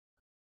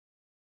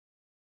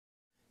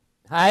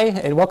Hi,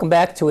 and welcome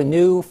back to a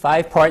new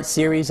 5-part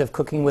series of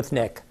Cooking with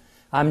Nick.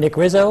 I'm Nick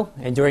Rizzo,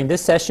 and during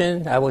this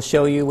session, I will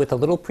show you with a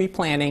little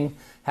pre-planning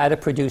how to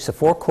produce a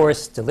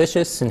 4-course,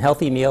 delicious and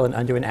healthy meal in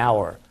under an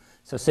hour.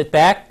 So sit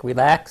back,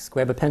 relax,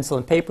 grab a pencil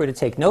and paper to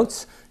take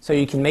notes so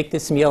you can make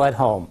this meal at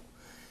home.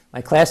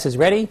 My class is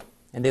ready,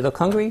 and they look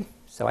hungry,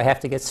 so I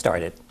have to get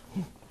started.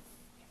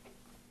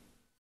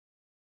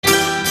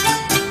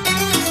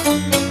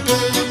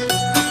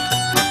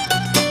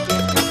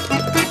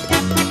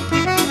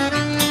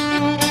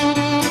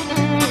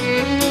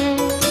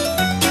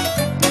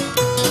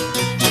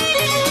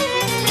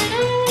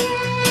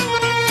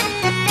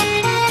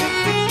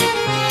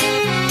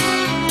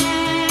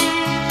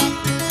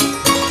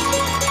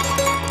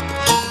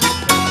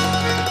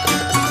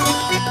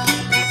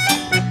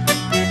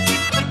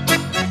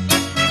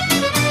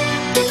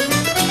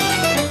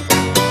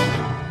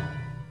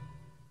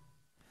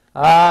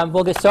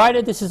 We'll get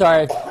started. This is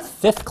our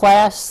 5th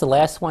class, the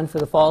last one for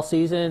the fall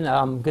season.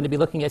 I'm going to be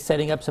looking at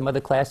setting up some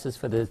other classes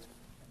for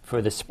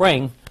the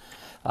spring.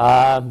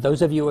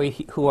 Those of you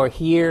who are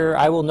here,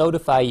 I will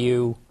notify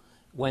you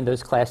when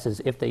those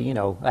classes, if they,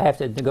 I have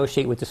to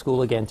negotiate with the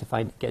school again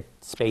to get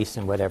space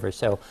and whatever.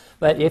 So,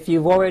 but if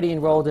you've already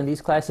enrolled in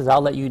these classes,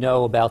 I'll let you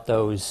know about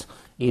those,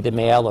 either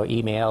mail or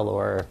email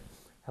or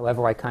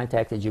however I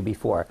contacted you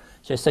before,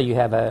 just so you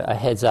have a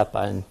heads up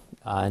on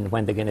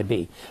when they're going to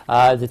be.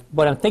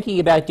 What I'm thinking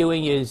about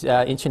doing is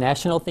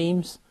international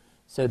themes.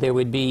 So there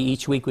would be,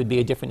 each week would be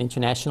a different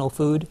international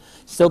food.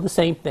 Still the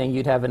same thing.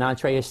 You'd have an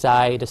entree, a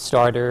side, a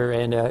starter,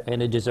 and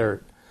a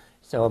dessert.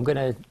 So I'm going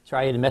to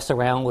try to mess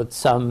around with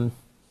some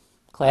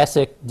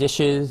classic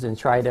dishes and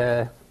try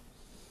to,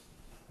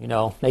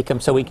 make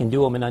them so we can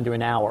do them in under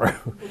an hour.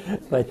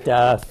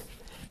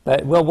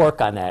 But we'll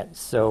work on that.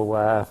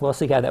 So we'll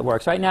see how that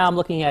works. Right now I'm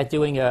looking at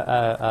doing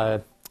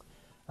a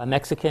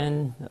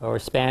Mexican or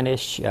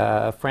Spanish,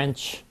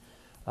 French,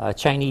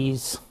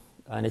 Chinese,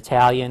 an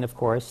Italian, of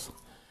course,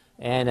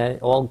 and an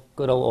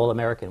good old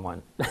all-American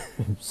one.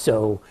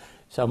 so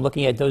I'm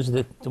looking at, those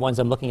are the ones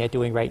I'm looking at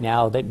doing right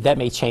now. That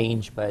may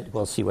change, but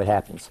we'll see what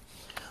happens.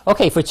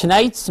 Okay, for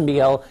tonight's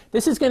meal,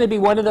 this is going to be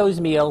one of those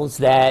meals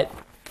that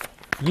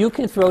you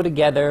can throw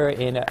together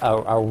in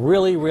a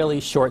really,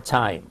 really short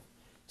time.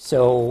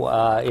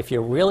 So if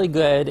you're really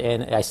good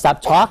and I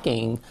stop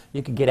talking,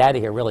 you can get out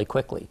of here really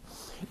quickly.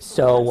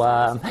 So,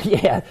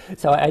 yeah,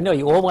 so I know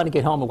you all want to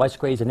get home and watch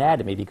Grey's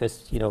Anatomy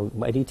because,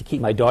 I need to keep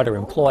my daughter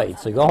employed.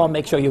 So go home,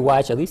 make sure you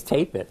watch, at least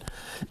tape it.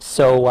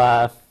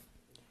 So,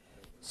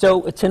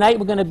 so tonight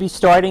we're going to be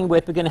starting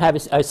with, we're going to have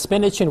a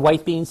spinach and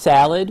white bean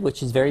salad,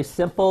 which is very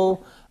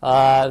simple.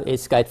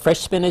 It's got fresh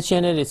spinach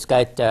in it. It's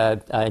got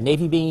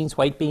navy beans,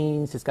 white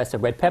beans. It's got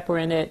some red pepper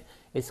in it.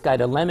 It's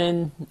got a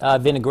lemon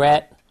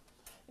vinaigrette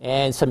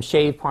and some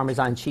shaved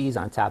Parmesan cheese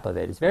on top of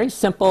it. It's very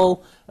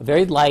simple,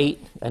 very light,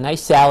 a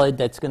nice salad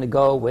that's going to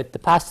go with the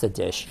pasta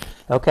dish.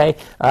 Okay.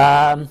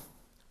 The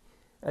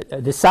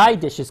side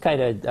dish is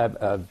kind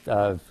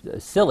of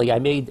silly.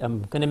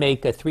 I'm going to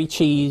make a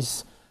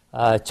 3-cheese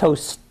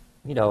toast,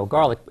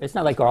 garlic. It's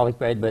not like garlic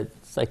bread, but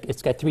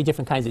it's got 3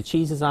 different kinds of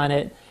cheeses on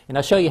it, and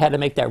I'll show you how to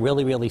make that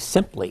really, really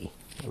simply.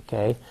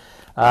 Okay.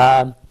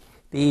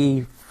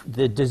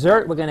 The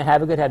dessert we're going to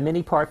have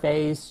mini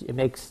parfaits.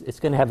 It's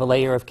going to have a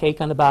layer of cake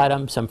on the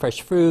bottom, some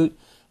fresh fruit,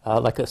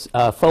 like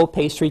a faux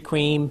pastry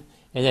cream,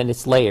 and then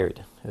it's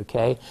layered.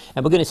 Okay,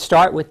 and we're going to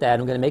start with that.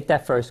 I'm going to make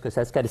that first because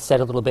that's got to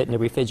set a little bit in the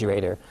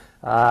refrigerator.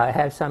 I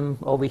have some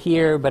over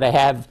here, but I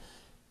have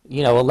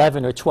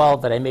 11 or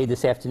 12 that I made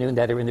this afternoon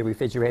that are in the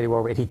refrigerator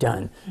already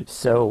done.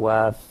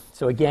 So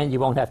so again,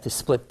 you won't have to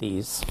split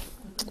these.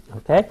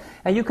 Okay,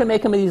 and you can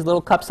make them in these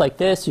little cups like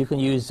this. You can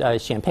use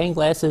champagne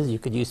glasses. You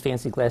could use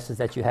fancy glasses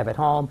that you have at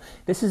home.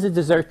 This is a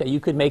dessert that you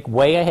could make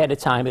way ahead of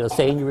time. It'll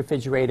stay in your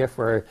refrigerator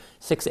for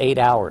 6-8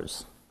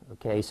 hours.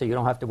 Okay, so you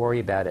don't have to worry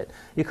about it.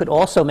 You could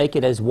also make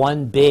it as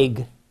one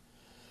big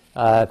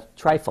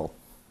trifle,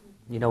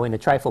 in a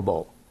trifle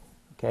bowl.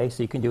 Okay,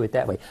 so you can do it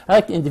that way. I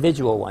like the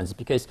individual ones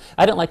because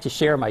I don't like to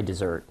share my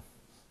dessert.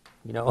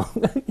 I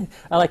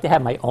like to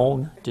have my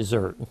own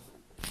dessert.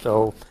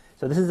 So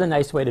this is a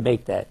nice way to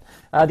make that.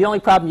 The only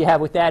problem you have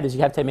with that is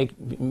you have to make,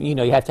 you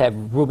have to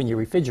have room in your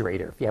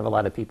refrigerator if you have a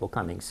lot of people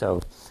coming.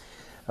 So,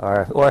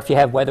 or if you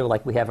have weather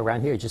like we have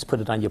around here, just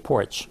put it on your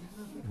porch,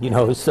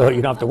 so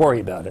you don't have to worry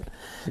about it.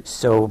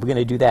 So we're going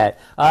to do that.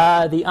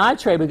 The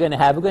entree we're going to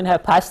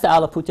have pasta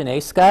alla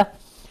Puttanesca,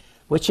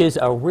 which is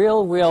a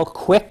real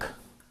quick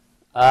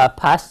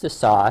pasta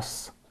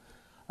sauce.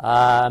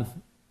 I'm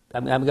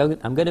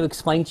going to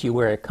explain to you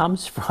where it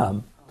comes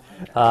from.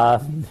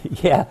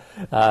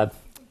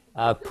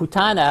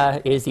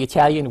 Puttana is the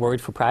Italian word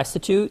for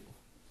prostitute.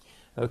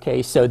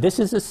 Okay, so this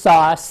is a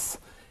sauce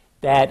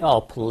that, oh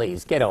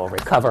please, get over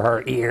it, cover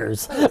her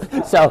ears.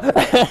 So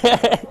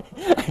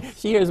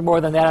she hears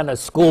more than that on a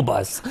school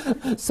bus.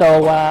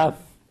 So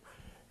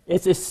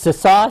it's a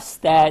sauce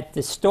that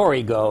the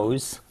story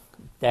goes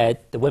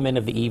that the women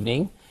of the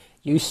evening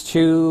used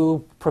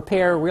to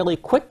prepare really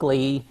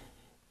quickly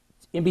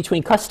in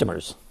between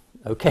customers.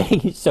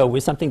 Okay, so it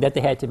was something that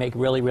they had to make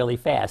really, really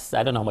fast.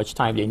 I don't know how much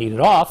time they needed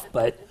off,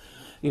 but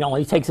it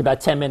only takes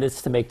about 10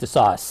 minutes to make the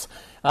sauce.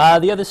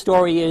 The other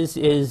story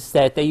is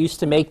that they used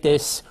to make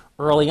this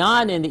early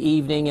on in the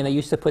evening, and they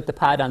used to put the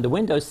pot on the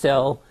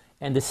windowsill,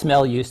 and the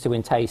smell used to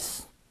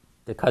entice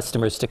the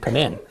customers to come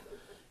in.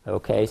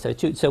 Okay, so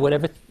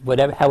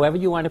however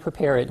you want to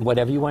prepare it and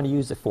whatever you want to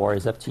use it for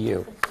is up to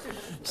you.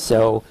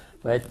 So,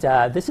 but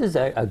this is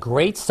a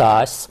great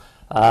sauce.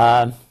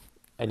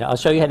 And I'll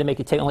show you how to make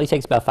it. It only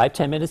takes about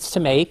 5-10 minutes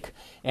to make.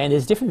 And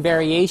there's different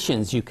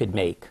variations you could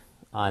make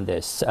on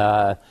this.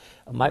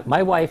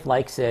 My wife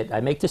likes it.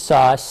 I make the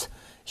sauce.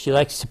 She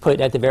likes to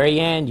put at the very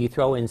end, you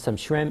throw in some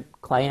shrimp,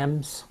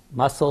 clams,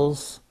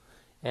 mussels,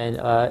 and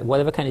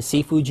whatever kind of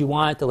seafood you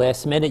want. At the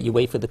last minute, you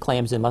wait for the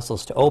clams and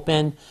mussels to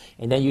open,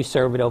 and then you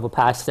serve it over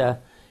pasta,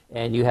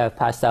 and you have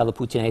pasta alla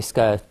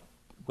puttanesca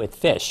with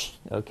fish.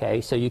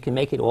 Okay, so you can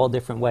make it all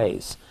different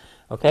ways.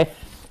 Okay.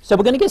 So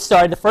we're going to get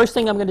started. The first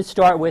thing I'm going to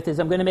start with is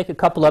I'm going to make a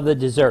couple of the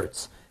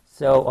desserts.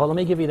 So let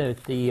me give you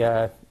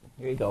here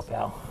you go,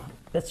 pal.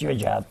 That's your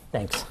job.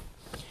 Thanks.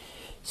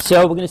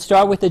 So we're going to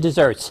start with the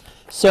desserts.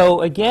 So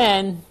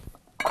again,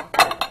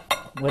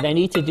 what I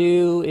need to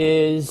do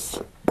is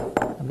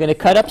I'm going to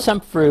cut up some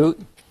fruit.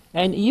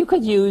 And you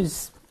could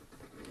use,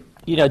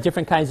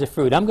 different kinds of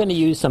fruit. I'm going to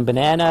use some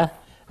banana.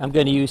 I'm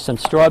going to use some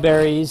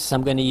strawberries.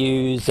 I'm going to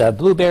use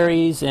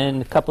blueberries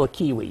and a couple of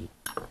kiwi.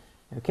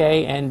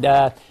 Okay, and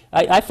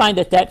I find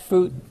that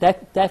fruit,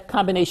 that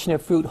combination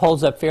of fruit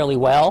holds up fairly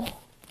well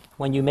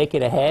when you make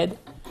it ahead.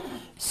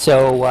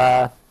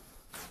 So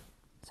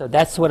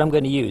that's what I'm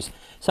going to use.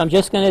 So I'm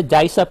just going to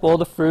dice up all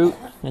the fruit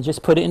and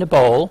just put it in a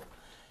bowl.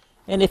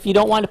 And if you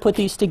don't want to put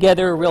these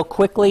together real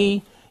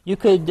quickly, you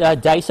could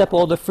dice up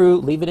all the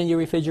fruit, leave it in your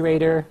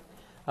refrigerator.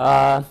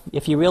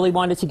 If you really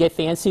wanted to get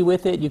fancy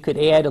with it, you could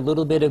add a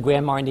little bit of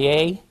Grand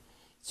Marnier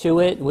to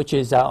it, which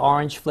is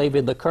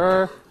orange-flavored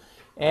liqueur.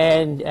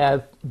 And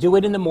do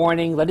it in the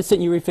morning. Let it sit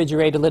in your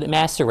refrigerator. Let it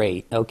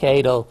macerate.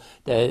 Okay,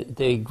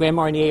 the Grand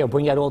Marnier will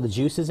bring out all the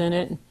juices in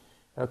it.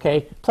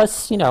 Okay,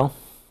 plus you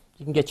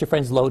can get your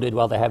friends loaded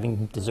while they're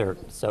having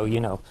dessert. So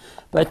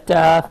but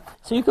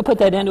so you could put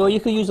that in, or you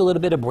could use a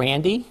little bit of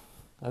brandy.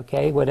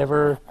 Okay,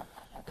 whatever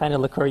kind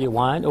of liqueur you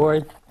want,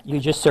 or you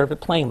just serve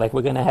it plain like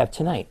we're going to have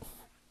tonight.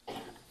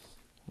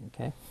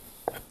 Okay.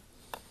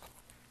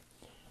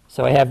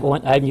 So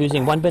I'm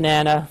using one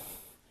banana,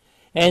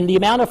 and the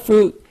amount of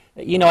fruit.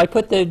 I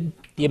put the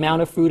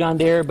amount of fruit on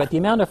there, but the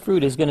amount of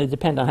fruit is going to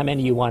depend on how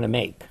many you want to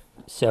make.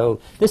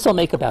 So this will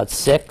make about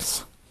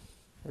 6.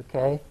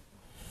 Okay.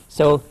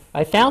 So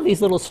I found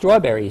these little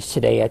strawberries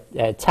today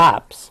at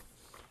Tops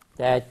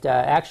that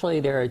actually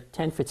they're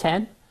 10 for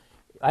 10.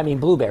 I mean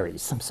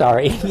blueberries. I'm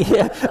sorry.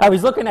 Yeah, I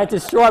was looking at the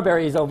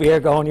strawberries over here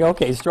going,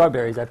 okay,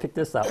 strawberries. I picked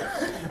this up.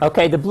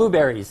 Okay, the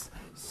blueberries.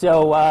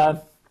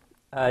 So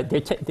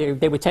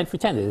they were 10 for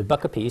 10. They're a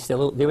buck a piece. They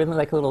were in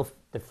like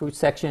the fruit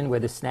section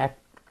where the snack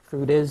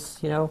fruit is,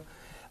 they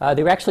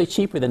were actually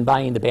cheaper than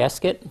buying the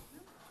basket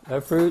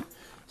of fruit.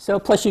 So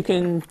plus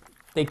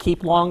they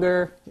keep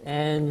longer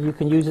and you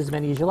can use as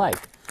many as you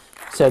like.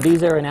 So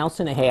these are 1.5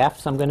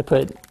 ounces, so I'm going to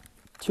put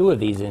 2 of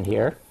these in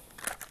here.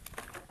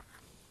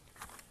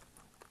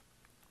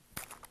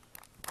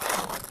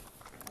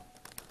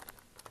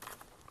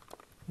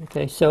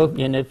 Okay, so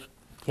and if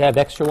you have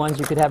extra ones,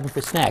 you could have them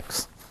for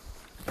snacks.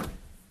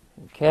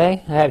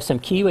 Okay, I have some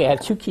kiwi. I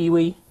have 2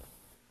 kiwi.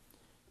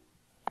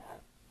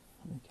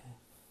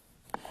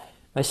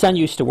 My son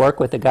used to work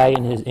with a guy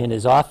in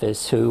his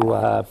office who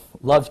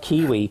loved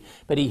kiwi,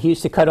 but he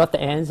used to cut off the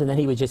ends and then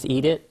he would just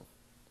eat it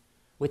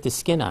with the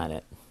skin on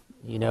it.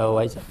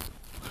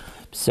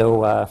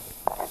 So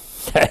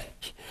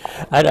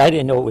I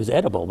didn't know it was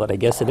edible, but I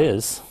guess it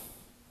is.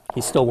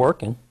 He's still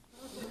working,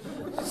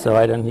 so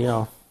I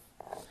don't,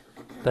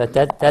 But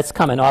that's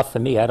coming off for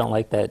me. I don't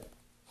like that.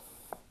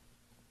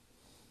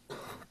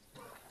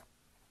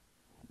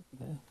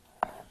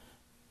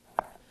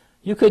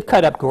 You could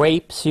cut up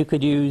grapes. You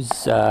could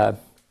use, I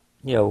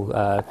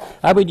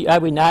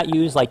would not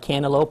use like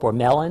cantaloupe or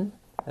melon,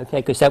 okay,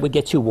 because that would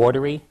get too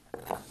watery.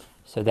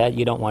 So that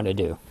you don't want to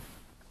do.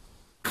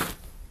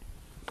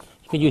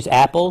 You could use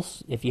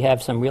apples. If you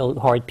have some real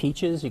hard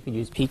peaches, you could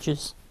use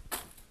peaches.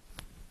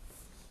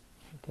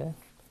 Okay.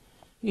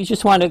 You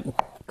just want to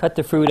cut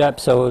the fruit up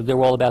so they're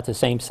all about the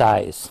same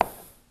size.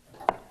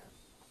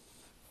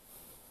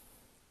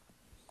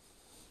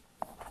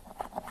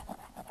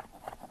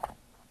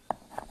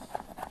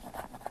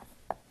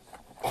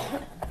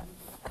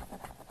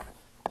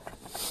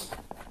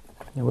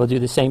 And we'll do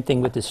the same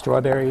thing with the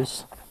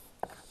strawberries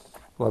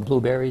or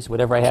blueberries,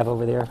 whatever I have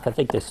over there. I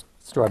think this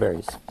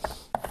strawberries.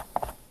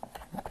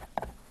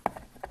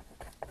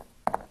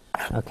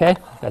 Okay,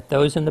 got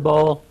those in the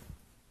bowl.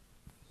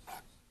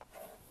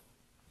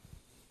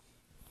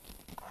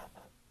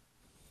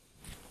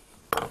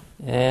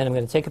 And I'm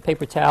going to take a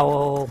paper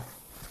towel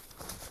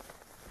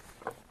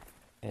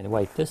and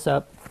wipe this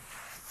up.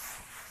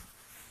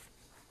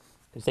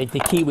 Because the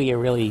kiwi are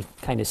really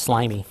kind of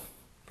slimy.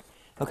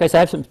 Okay, so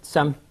I have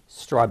some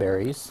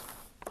strawberries,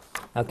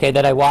 okay,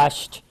 that I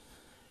washed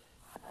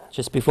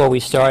just before we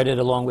started,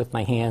 along with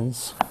my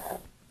hands.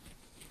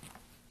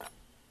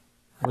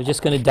 We're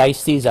just going to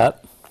dice these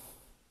up.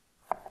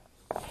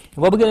 And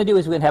what we're going to do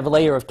is we're going to have a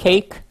layer of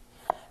cake,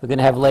 we're going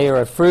to have a layer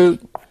of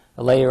fruit,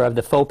 a layer of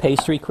the faux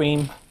pastry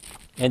cream,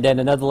 and then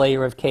another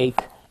layer of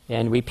cake,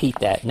 and repeat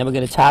that. And then we're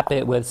going to top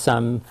it with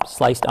some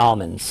sliced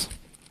almonds.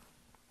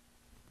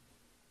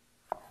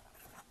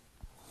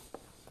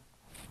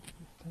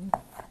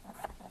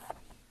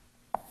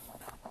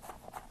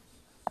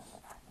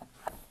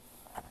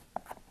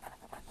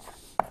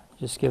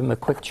 Just give them a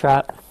quick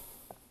chop.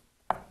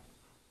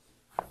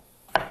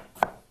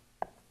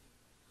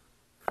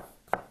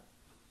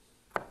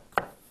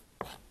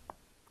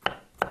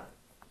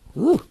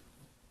 Ooh.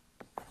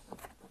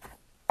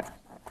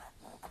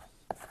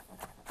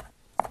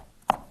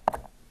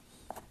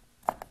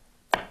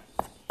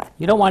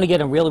 You don't want to get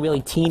them really,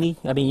 really teeny.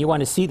 I mean, you want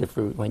to see the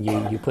fruit when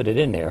you put it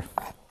in there.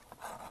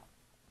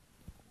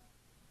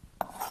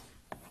 And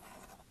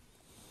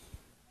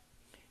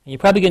you're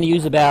probably going to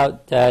use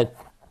about, a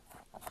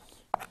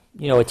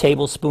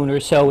tablespoon or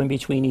so in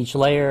between each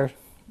layer.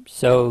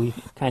 So you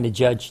kind of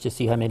judge to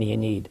see how many you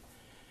need.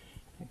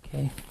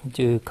 Okay,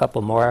 do a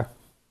couple more.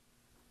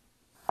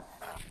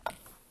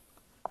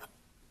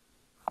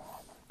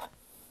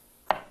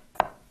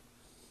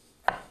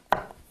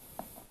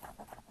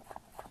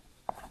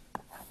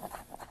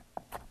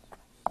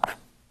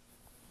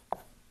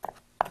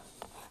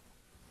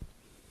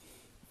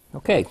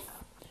 Okay,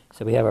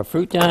 so we have our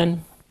fruit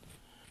done.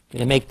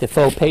 Going to make the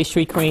faux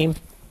pastry cream.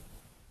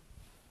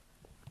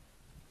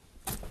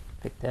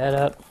 Pick that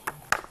up.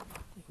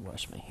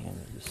 Wash my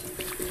hands.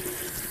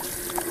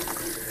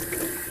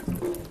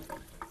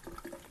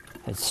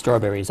 Had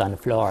strawberries on the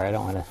floor. I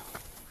don't want to.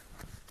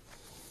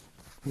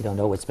 We don't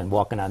know what's been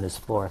walking on this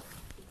floor.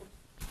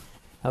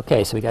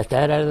 Okay, so we got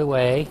that out of the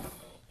way.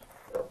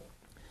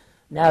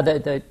 Now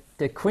the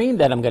cream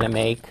that I'm going to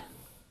make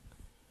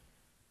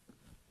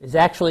is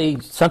actually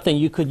something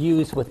you could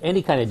use with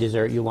any kind of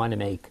dessert you want to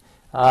make.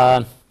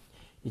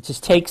 You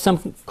just take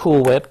some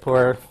Cool Whip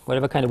or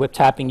whatever kind of whip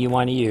topping you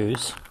want to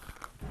use,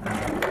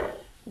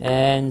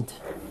 and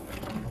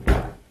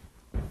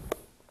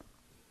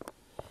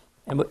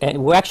what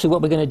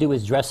we're going to do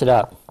is dress it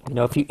up.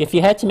 If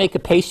you had to make a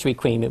pastry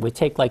cream, it would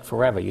take like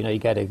forever. You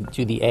got to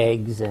do the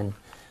eggs and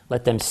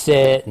let them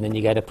sit, and then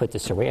you got to put the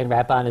saran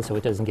wrap on it so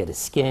it doesn't get a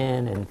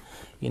skin, and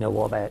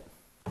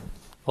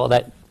all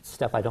that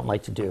stuff I don't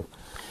like to do.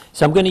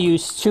 So I'm going to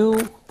use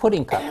 2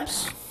 pudding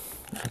cups,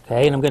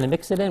 okay, and I'm going to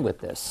mix it in with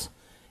this.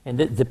 And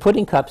the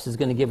pudding cups is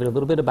going to give it a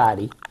little bit of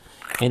body,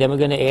 and then we're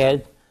going to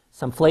add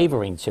some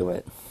flavoring to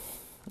it,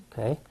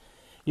 okay.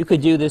 You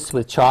could do this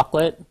with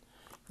chocolate,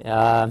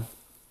 and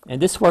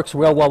this works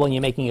real well when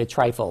you're making a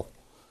trifle,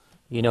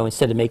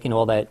 instead of making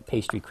all that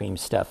pastry cream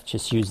stuff.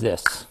 Just use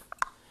this.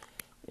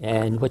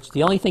 And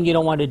the only thing you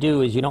don't want to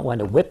do is you don't want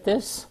to whip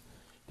this,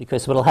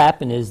 because what will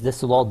happen is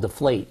this will all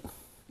deflate,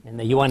 and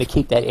then you want to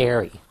keep that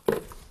airy.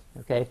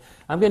 Okay,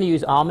 I'm going to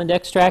use almond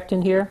extract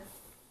in here,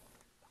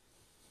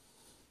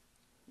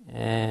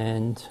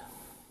 and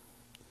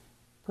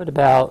put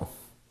about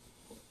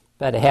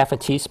a half a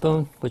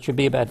teaspoon, which would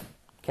be about a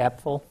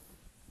capful.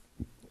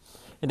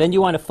 And then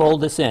you want to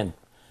fold this in.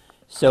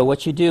 So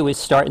what you do is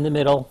start in the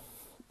middle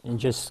and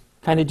just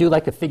kind of do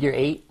like a figure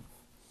 8,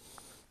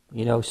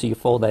 so you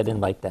fold that in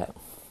like that.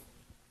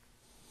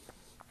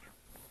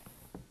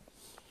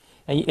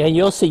 And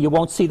you'll see you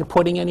won't see the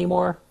pudding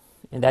anymore,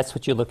 and that's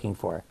what you're looking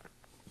for.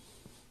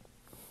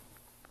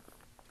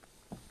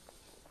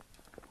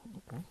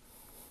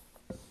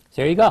 So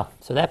there you go.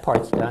 So that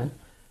part's done.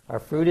 Our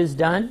fruit is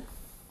done.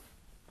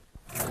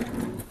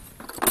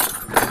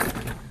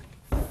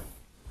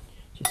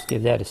 Just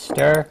give that a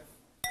stir.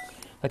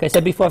 Like I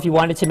said before, if you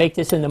wanted to make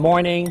this in the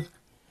morning,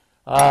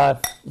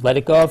 let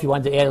it go. If you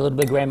wanted to add a little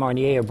bit of Grand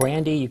Marnier or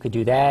brandy, you could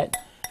do that.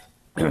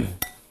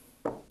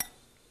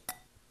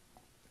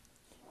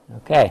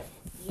 Okay,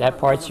 that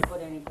part's. You don't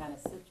put any kind of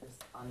citrus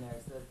on there,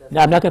 so no,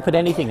 I'm not going to put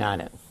anything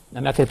on it.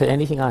 I'm not going to put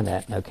anything on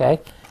that.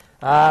 Okay.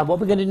 What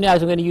we're going to do now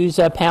is we're going to use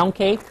pound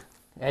cake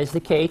as the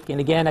cake.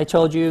 And again, I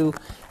told you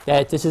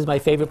that this is my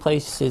favorite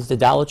place, is the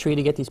Dollar Tree,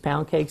 to get these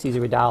pound cakes. These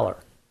are $1.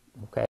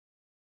 Okay.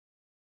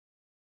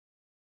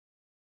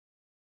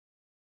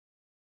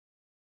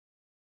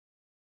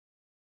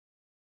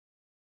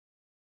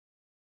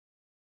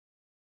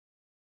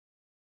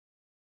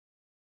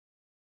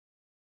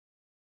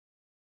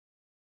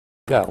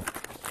 Go.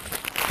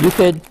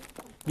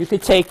 You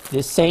could take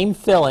the same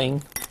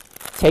filling,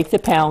 take the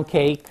pound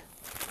cake,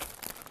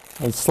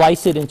 and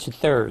slice it into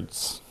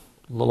thirds,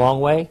 the long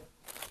way.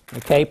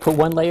 Okay, put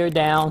one layer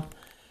down,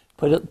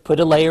 put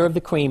a layer of the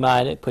cream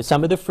on it, put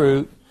some of the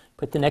fruit,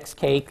 put the next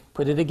cake,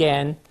 put it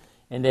again,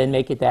 and then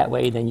make it that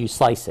way, then you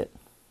slice it.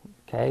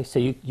 Okay, so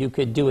you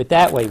could do it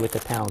that way with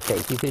the pound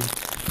cake. You could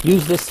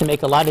use this to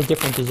make a lot of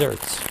different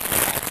desserts.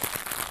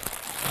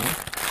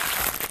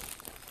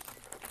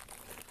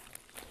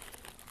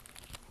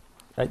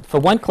 For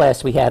one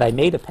class we had, I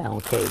made a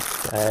pound cake.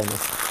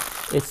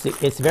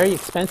 It's very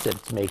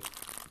expensive to make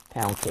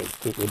pound cake,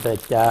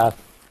 but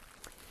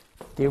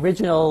the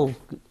original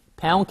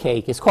pound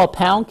cake is called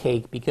pound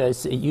cake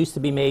because it used to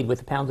be made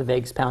with a pound of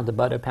eggs, pound of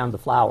butter, pound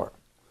of flour.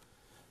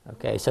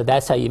 Okay, so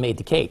that's how you made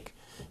the cake.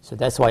 So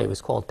that's why it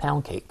was called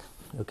pound cake.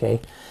 Okay,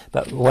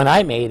 but when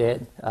I made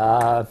it,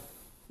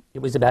 it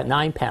was about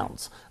 9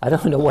 pounds. I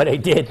don't know what I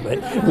did, but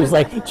it was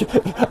like,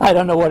 I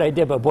don't know what I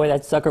did, but boy,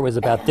 that sucker was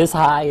about this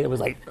high. It was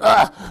like,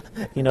 ugh!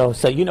 You know,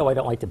 so you know I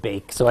don't like to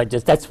bake, so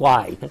that's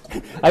why.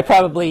 I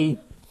probably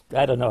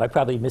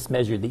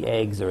mismeasured the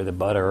eggs or the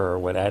butter or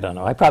what, I don't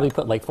know. I probably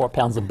put like 4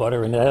 pounds of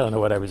butter in it. I don't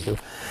know what I was doing.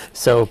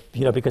 So,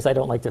 you know, because I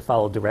don't like to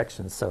follow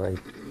directions, so I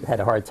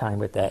had a hard time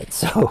with that.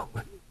 So,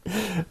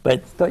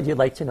 but thought you'd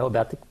like to know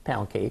about the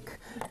pound cake.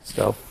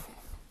 So,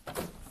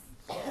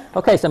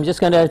 okay, so I'm just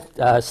going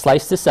to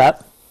slice this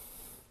up.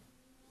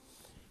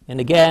 And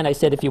again, I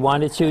said if you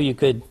wanted to, you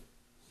could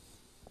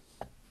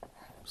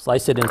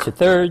slice it into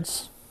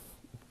thirds,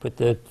 put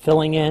the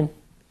filling in,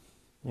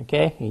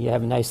 okay, and you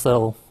have a nice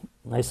little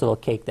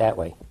cake that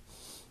way.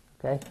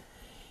 Okay,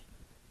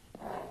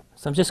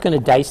 so I'm just going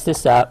to dice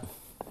this up.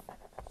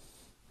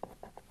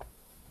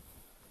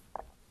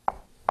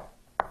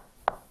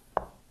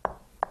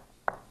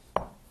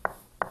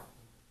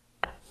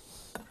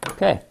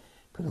 Okay,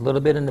 put a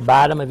little bit in the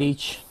bottom of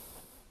each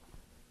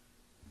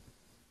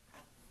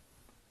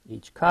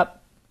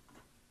cup.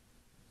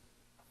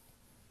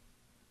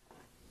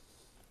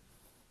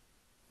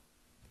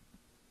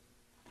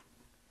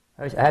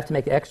 I have to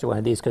make an extra one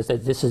of these because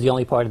this is the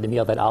only part of the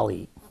meal that I'll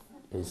eat.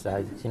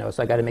 You know,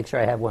 so I got to make sure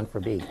I have one for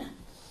B.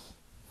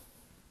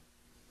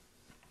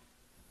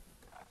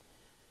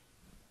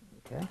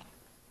 Okay.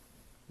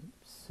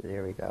 Oops,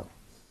 there we go.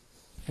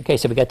 Okay,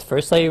 so we got the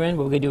first layer in.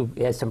 What we're going to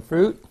do is add some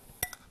fruit.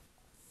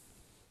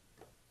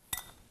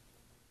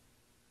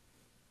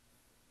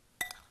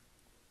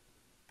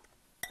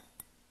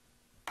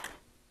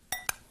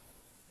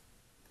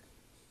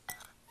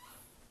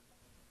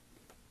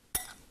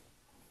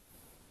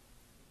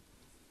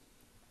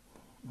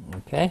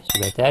 Okay, so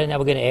we got that, and now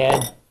we're going to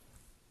add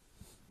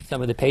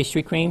some of the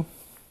pastry cream,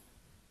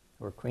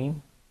 or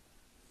cream.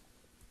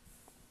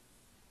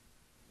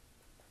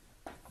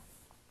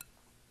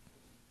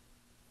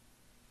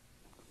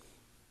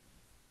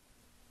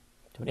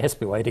 Don't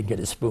ask me why I didn't get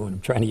a spoon. I'm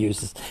trying to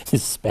use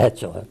this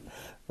spatula.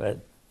 But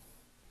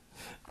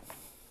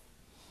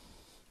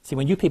see,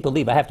 when you people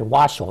leave, I have to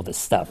wash all this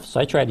stuff, so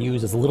I try to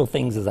use as little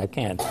things as I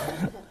can.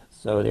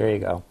 So there you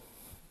go.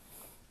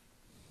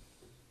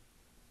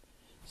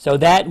 So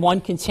that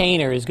one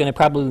container is going to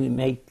probably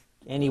make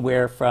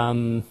anywhere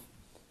from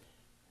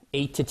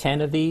 8 to 10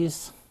 of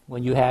these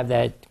when you have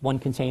that one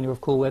container of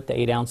Cool Whip, the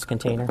 8-ounce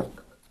container.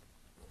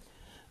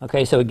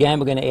 Okay, so again,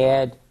 we're going to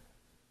add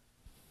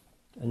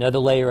another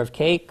layer of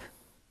cake.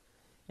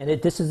 And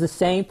this is the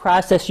same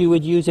process you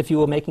would use if you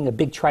were making a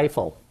big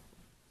trifle.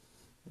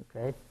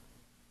 Okay.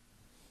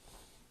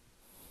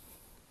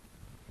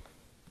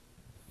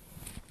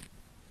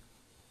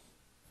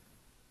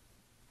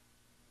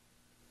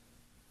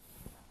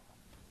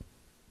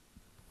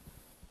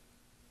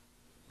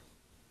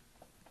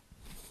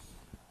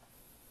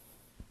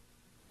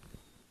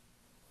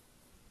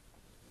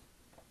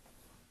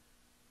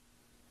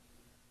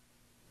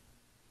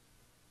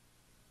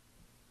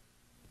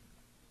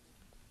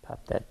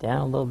 Pop that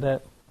down a little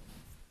bit.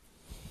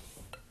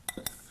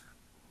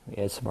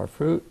 We add some more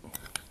fruit.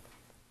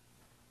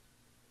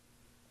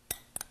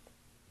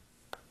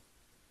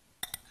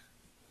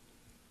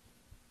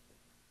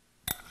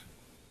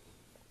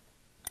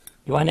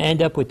 You want to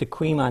end up with the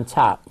cream on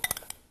top.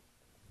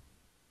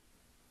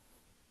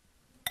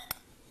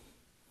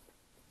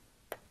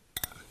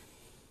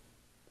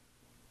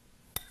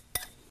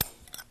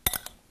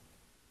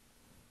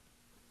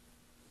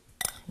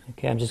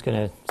 Okay, I'm just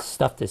going to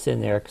stuff this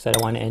in there because I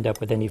don't want to end up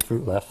with any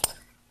fruit left.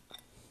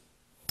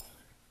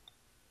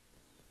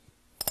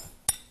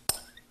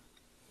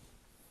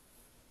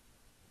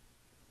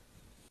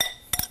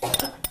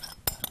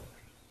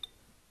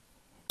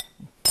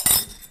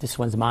 This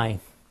one's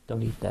mine.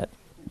 Don't eat that.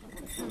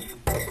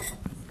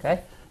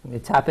 Okay, I'm going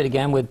to top it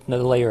again with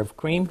another layer of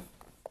cream.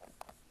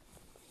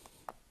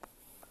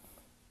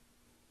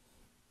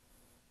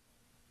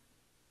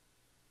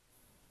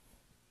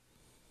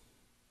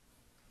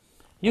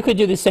 You could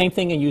do the same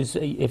thing and use,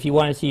 if you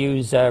wanted to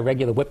use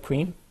regular whipped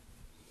cream,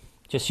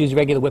 just use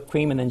regular whipped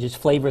cream and then just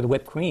flavor the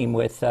whipped cream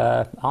with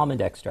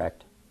almond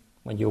extract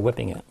when you're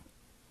whipping it.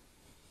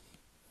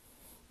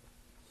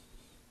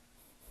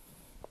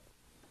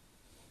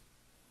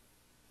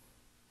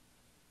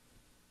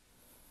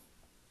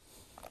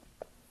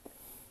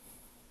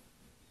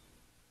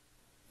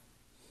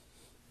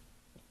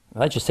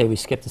 Well, let's just say we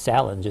skip the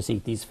salad and just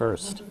eat these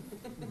first.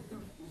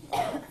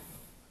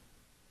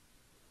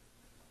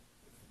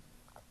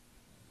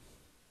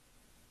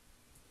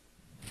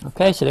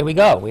 Okay, so there we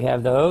go. We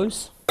have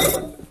those.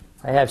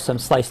 I have some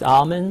sliced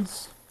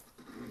almonds.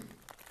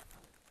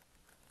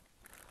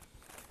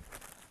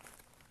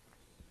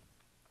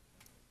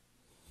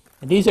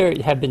 And these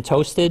have been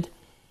toasted.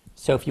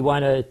 So if you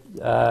want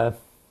to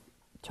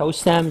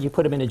toast them, you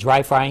put them in a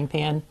dry frying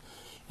pan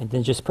and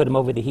then just put them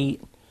over the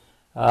heat.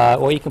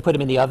 Or you can put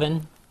them in the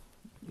oven,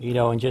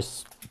 and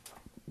just,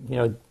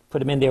 put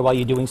them in there while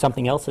you're doing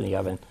something else in the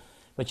oven.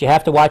 But you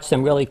have to watch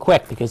them really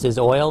quick because there's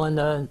oil in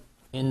the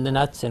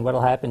nuts, and what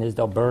will happen is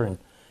they'll burn.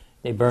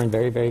 They burn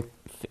very, very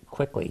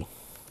quickly.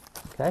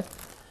 Okay?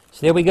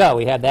 So there we go.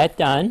 We have that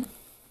done.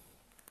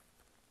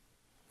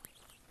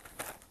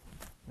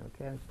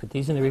 Okay, put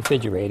these in the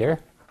refrigerator.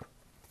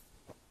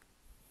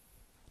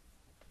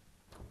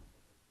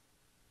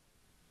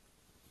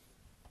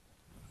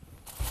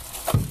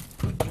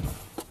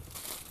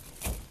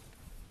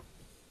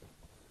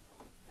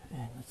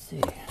 And let's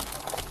see.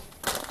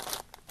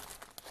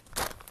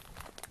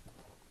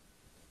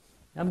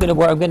 I'm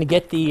going to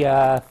get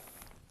the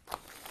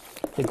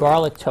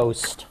garlic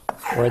toast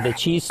or the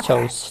cheese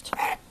toast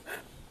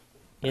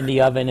in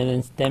the oven,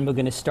 and then we're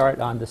going to start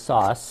on the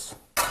sauce.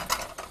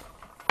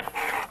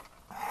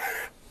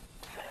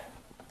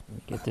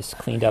 Get this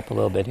cleaned up a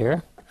little bit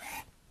here.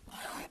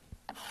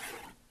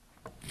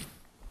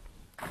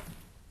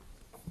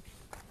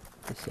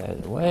 This out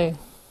of the way.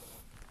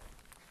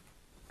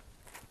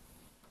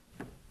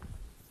 Let's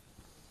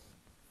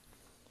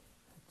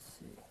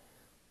see.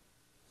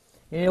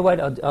 You know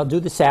what? I'll do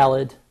the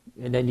salad,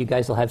 and then you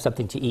guys will have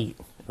something to eat.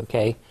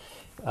 Okay.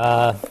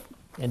 And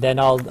then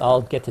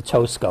I'll get the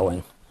toast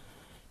going.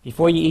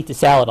 Before you eat the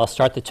salad, I'll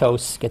start the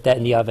toast, get that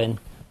in the oven,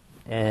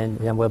 and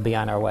then we'll be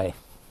on our way.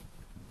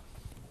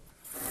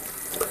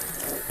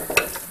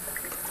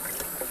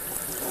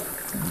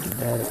 Give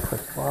that a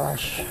quick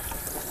wash.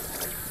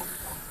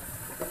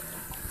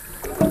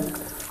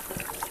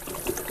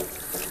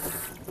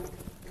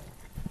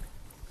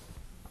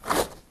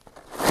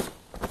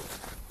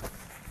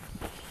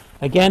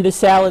 Again, this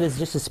salad is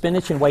just a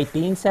spinach and white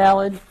bean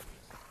salad.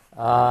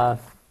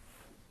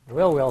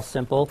 Real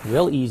simple,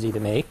 real easy to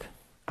make,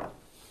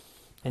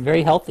 and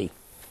very healthy.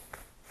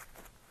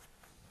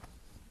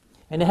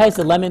 And it has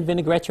the lemon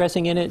vinaigrette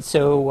dressing in it,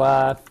 so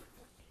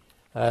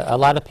a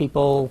lot of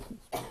people,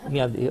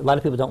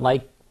 don't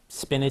like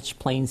spinach,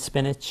 plain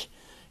spinach,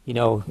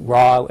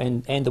 raw,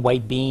 and the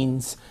white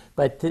beans,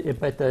 but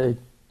the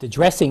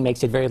dressing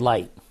makes it very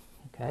light.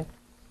 Okay.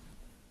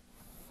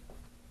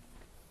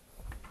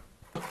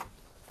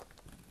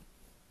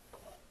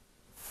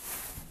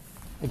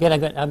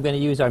 Again, I'm going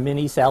to use our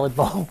mini salad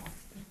bowl,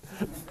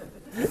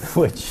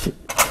 which,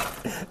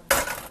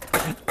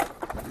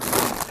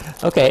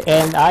 okay,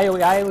 and I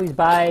always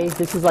buy,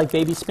 this is like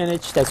baby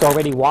spinach that's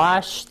already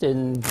washed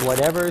and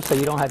whatever, so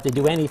you don't have to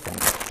do anything.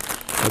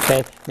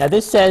 Okay, now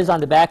this says on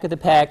the back of the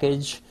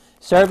package,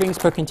 servings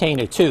per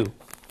container, 2.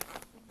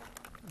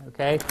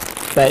 Okay,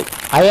 but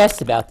I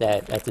asked about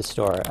that at the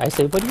store. I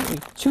said, what do you mean,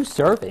 2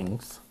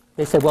 servings?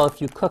 They said, well, if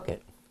you cook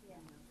it,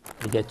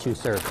 you get 2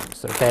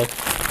 servings, okay?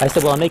 I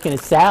said, well, I'm making a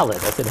salad.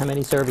 I said, how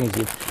many servings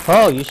do you?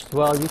 Oh, you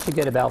should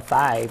get about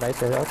 5. I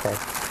said, okay.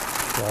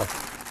 So,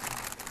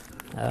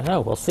 I don't know.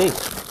 We'll see.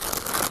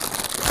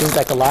 Seems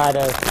like a lot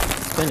of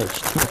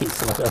spinach to me,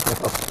 so I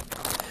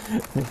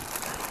don't know.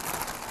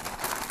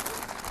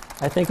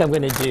 I think I'm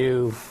going to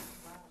do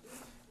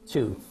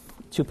 2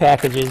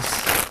 packages,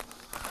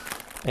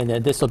 and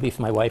then this will be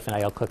for my wife, and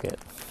I'll cook it.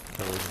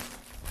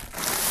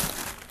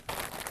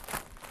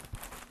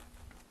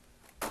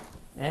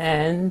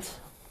 And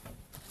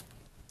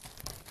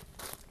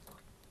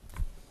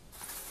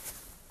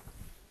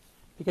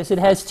because it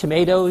has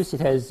tomatoes, it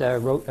has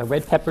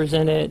red peppers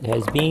in it, it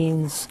has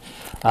beans.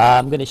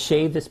 I'm going to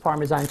shave this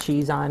Parmesan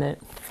cheese on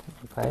it.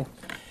 Okay,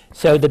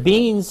 so the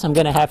beans I'm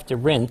going to have to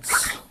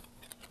rinse.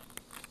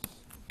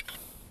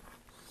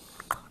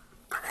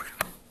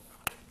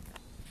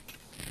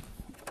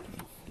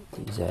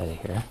 Get these out of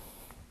here.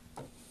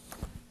 So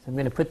I'm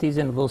going to put these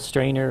in a little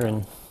strainer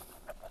and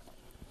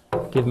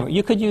give them.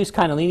 You could use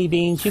cannellini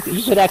beans. You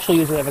could actually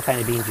use whatever kind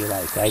of beans you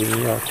like. I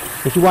mean,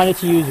 if you wanted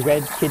to use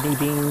red kidney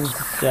beans,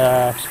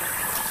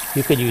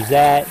 you could use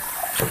that.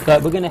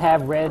 But we're going to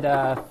have red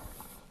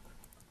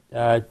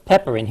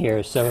pepper in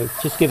here, so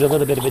just give it a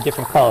little bit of a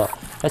different color.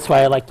 That's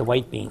why I like the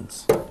white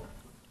beans.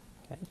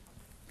 Okay.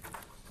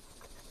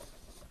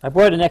 I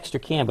brought an extra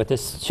can, but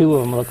this 2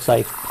 of them looks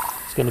like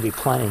it's going to be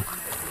plenty.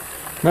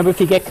 Remember, if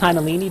you get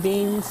cannellini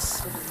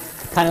beans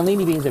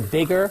are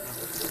bigger.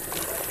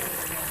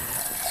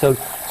 So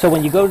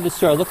when you go to the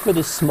store, look for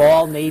the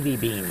small navy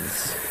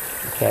beans,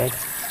 okay?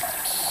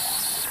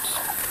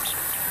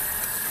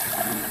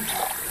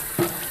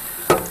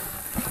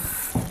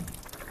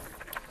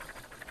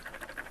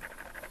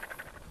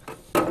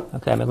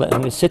 Okay, I'm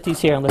going to sit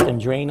these here and let them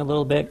drain a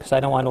little bit because I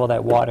don't want all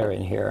that water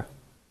in here.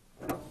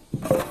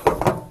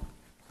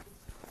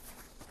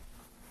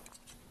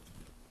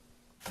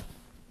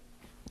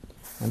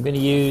 I'm going to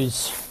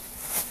use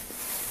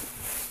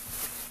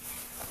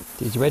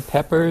these red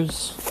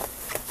peppers.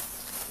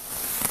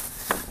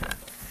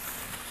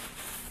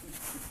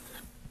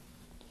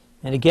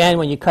 And again,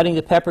 when you're cutting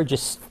the pepper,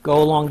 just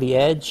go along the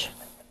edge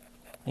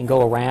and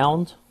go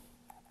around.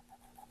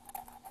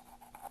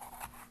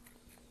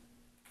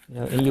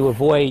 And you'll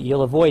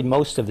avoid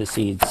most of the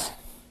seeds.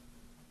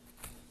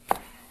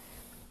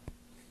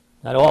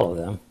 Not all of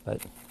them, but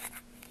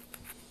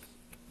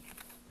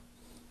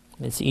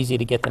It's easy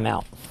to get them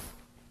out.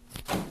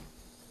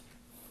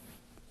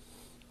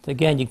 So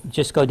again, you can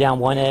just go down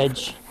one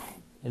edge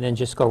and then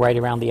just go right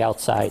around the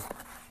outside.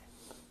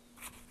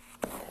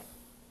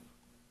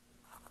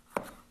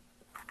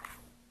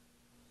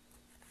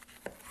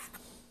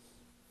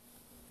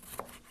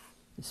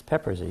 These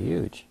peppers are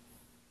huge.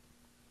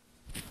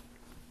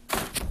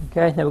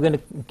 Okay, now we're going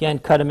to again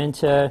cut them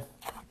into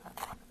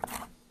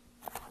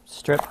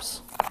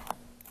strips.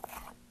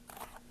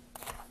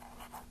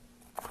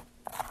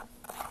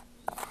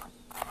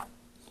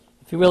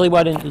 If you really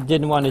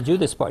didn't want to do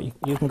this part,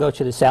 you can go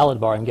to the salad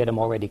bar and get them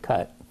already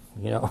cut,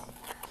 you know.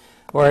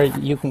 Or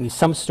you can,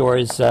 some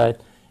stores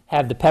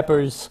have the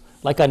peppers,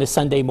 like on a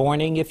Sunday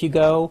morning if you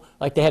go,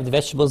 like they have the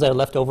vegetables that are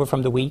left over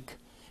from the week,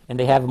 and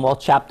they have them all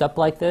chopped up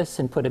like this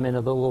and put them in a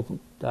little,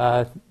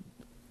 a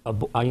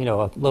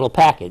little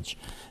package.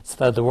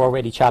 So they're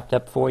already chopped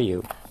up for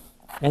you.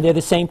 And they're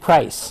the same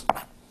price.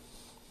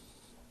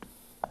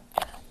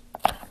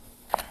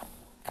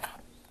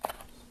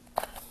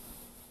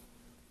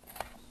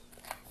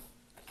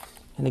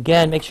 And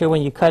again, make sure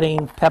when you're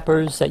cutting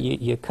peppers that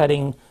you're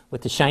cutting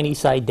with the shiny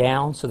side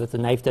down so that the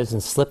knife doesn't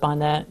slip on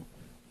that,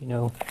 you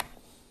know.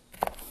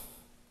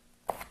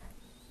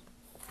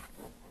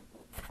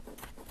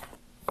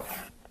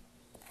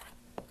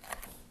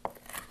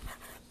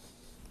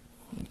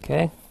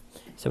 Okay,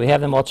 so we have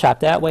them all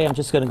chopped that way. I'm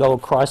just going to go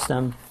across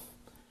them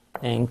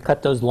and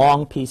cut those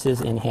long pieces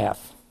in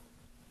half.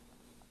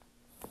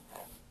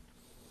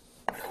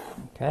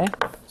 Okay,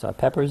 so our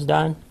pepper's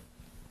done.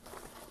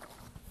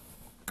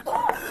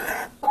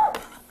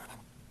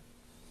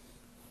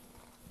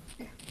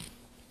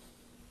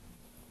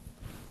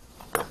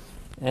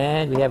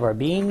 And we have our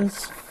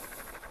beans.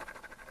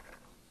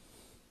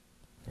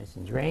 Nice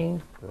and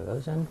drained. Throw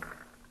those in.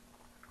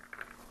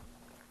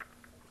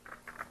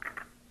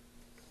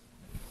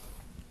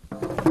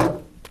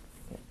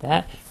 Get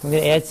that. I'm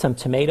going to add some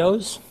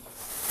tomatoes.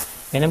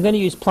 And I'm going to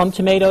use plum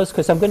tomatoes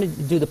because I'm going to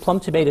do the plum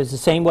tomatoes the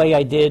same way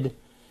I did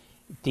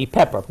the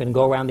pepper. I'm going to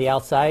go around the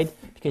outside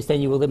because then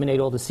you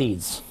eliminate all the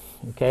seeds.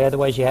 Okay,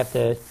 otherwise you have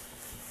to,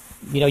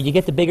 you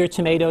get the bigger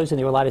tomatoes and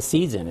there are a lot of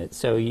seeds in it.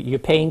 So you're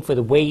paying for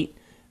the weight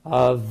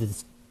of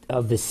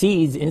the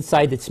seeds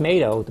inside the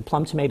tomato. The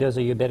plum tomatoes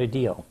are your better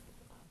deal.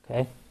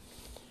 Okay?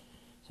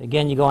 So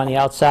again, you go on the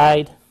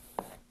outside.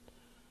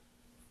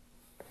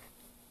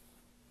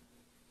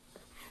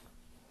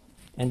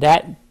 And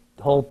that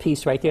whole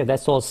piece right there,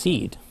 that's all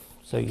seed.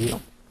 So you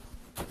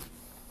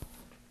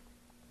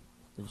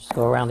just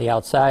go around the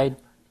outside.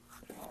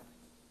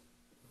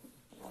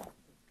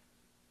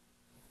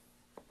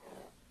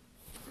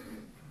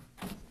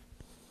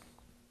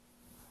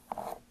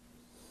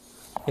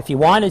 If you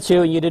wanted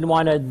to and you didn't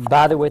want to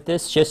bother with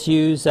this, just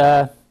use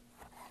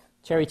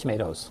cherry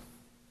tomatoes.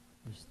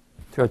 Just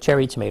throw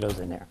cherry tomatoes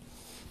in there.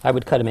 I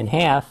would cut them in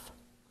half.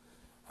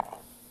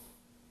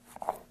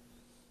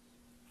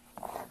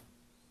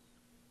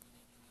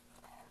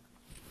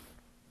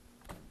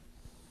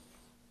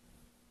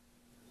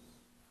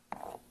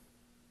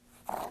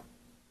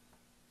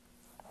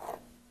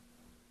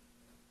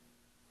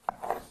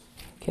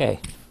 Okay.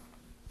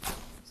 So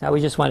now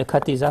we just want to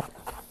cut these up.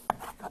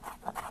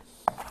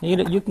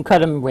 You can cut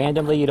them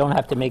randomly. You don't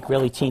have to make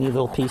really teeny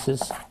little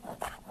pieces.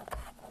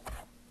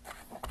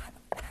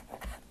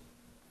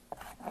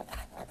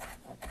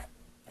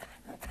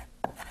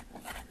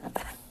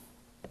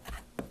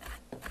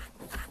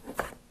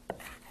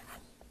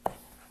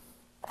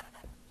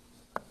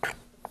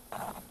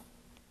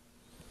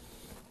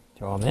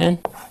 Throw them in.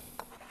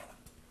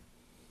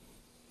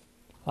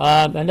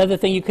 Another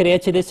thing you could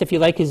add to this, if you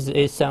like,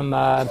 is some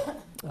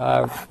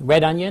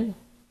red onion.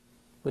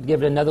 Would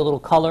give it another little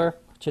color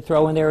to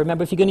throw in there.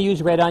 Remember, if you're going to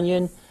use red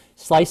onion,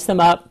 slice them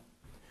up,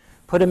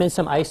 put them in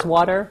some ice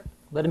water,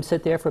 let them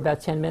sit there for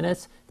about 10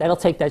 minutes. That'll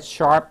take that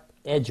sharp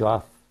edge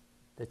off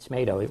the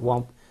tomato. It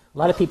won't. A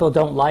lot of people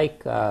don't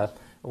like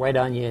red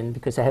onion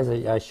because it has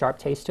a sharp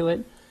taste to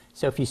it.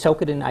 So if you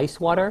soak it in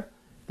ice water,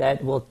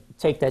 that will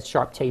take that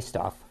sharp taste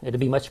off. It'll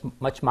be much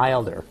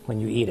milder when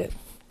you eat it.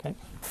 Okay.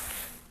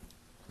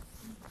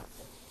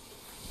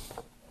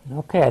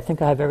 Okay, I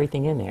think I have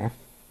everything in there.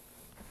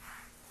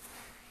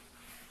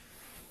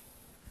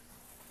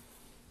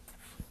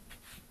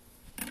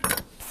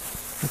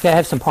 Okay, I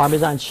have some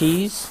Parmesan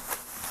cheese.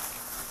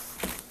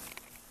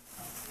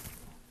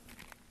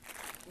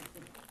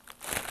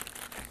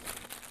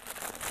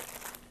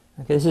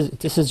 Okay,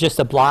 this is just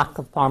a block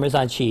of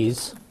Parmesan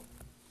cheese.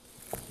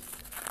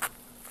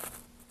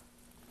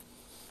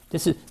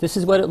 This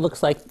is what it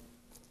looks like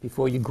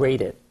before you grate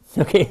it.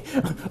 Okay,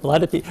 a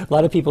lot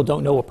of people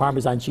don't know what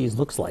Parmesan cheese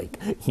looks like.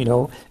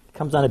 It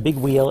comes on a big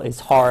wheel. It's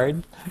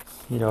hard.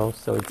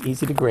 So it's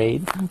easy to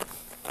grate.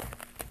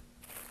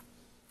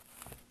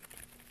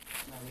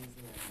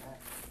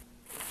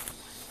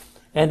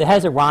 And it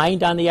has a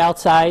rind on the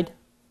outside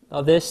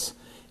of this.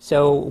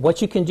 So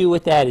what you can do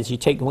with that is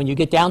when you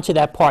get down to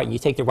that part, you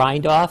take the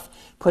rind off,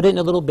 put it in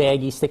a little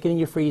bag, you stick it in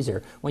your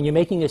freezer. When you're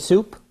making a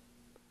soup,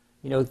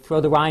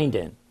 throw the rind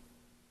in.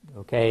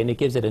 Okay, and it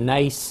gives it a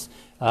nice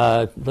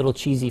little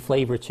cheesy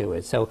flavor to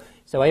it. So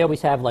I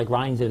always have like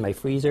rinds in my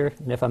freezer,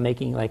 and if I'm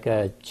making like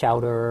a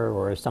chowder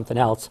or something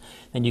else,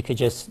 then you could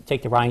just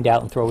take the rind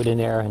out and throw it in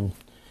there, and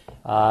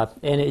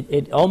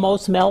it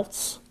almost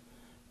melts.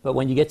 But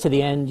when you get to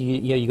the end,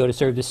 you go to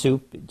serve the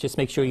soup. Just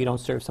make sure you don't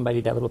serve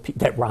somebody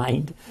that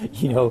rind.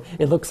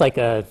 It looks like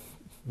it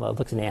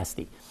looks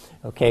nasty.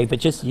 Okay,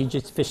 but you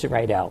just fish it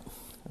right out.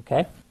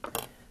 Okay,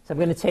 so I'm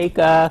going to take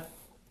a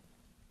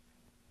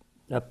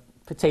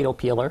potato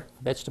peeler,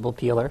 vegetable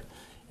peeler,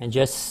 and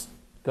just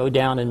go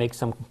down and make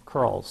some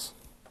curls.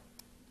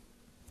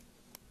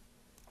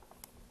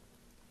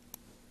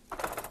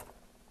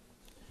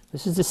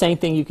 This is the same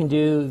thing you can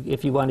do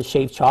if you want to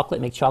shave chocolate,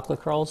 make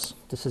chocolate curls.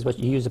 This is what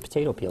you use a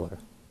potato peeler.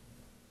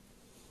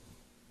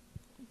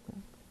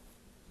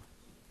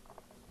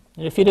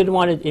 And if you didn't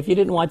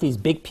want these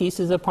big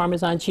pieces of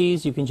Parmesan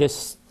cheese, you can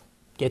just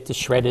get the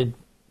shredded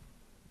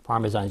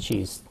Parmesan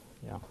cheese.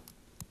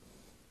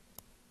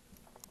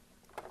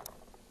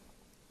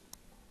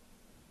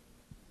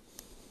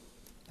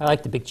 I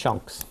like the big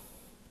chunks.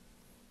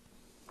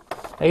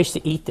 I used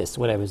to eat this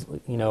when I was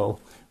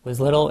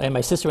little, and my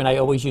sister and I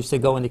always used to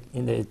go in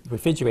the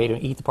refrigerator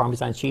and eat the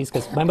Parmesan cheese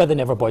because my mother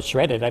never bought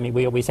shredded. I mean,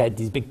 we always had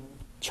these big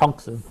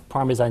chunks of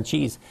Parmesan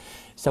cheese.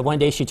 So one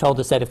day she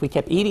told us that if we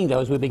kept eating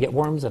those, we would get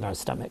worms in our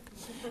stomach.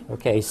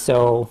 Okay,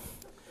 so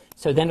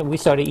then we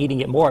started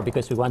eating it more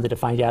because we wanted to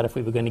find out if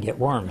we were going to get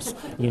worms.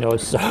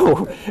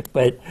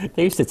 But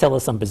they used to tell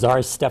us some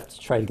bizarre stuff to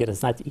try to get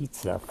us not to eat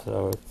stuff.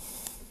 So.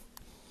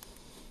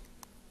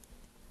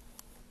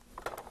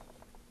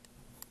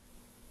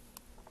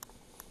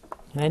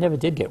 And I never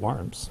did get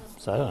worms,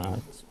 so I don't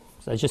know.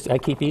 So I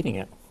keep eating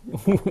it.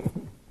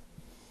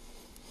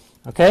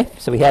 Okay,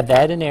 so we have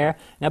that in there.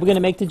 Now we're going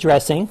to make the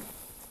dressing.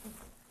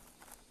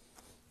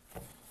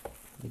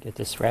 Let me get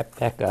this wrapped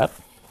back up.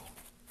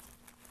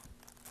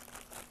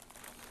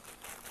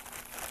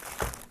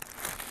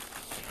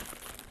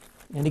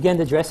 And again,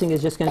 the dressing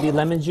is just going to be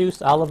lemon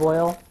juice, olive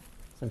oil,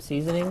 some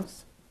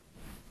seasonings.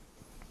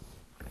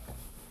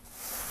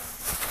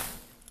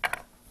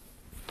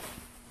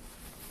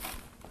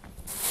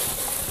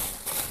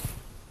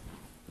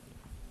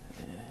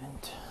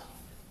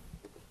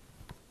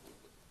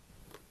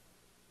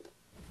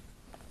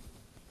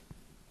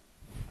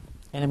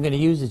 And I'm going to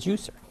use a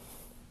juicer.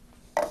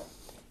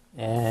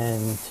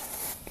 And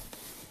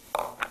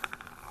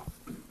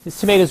these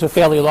tomatoes were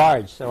fairly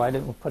large, so I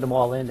didn't put them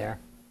all in there.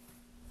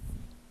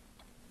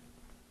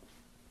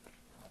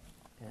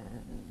 And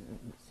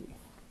let's see.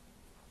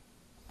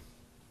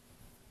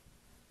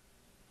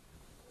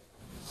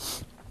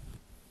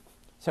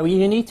 So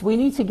we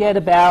need to get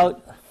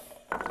about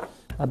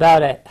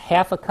a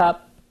half a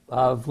cup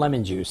of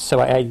lemon juice. So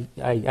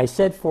I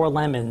said 4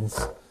 lemons,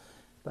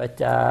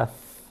 but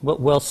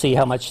we'll see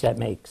how much that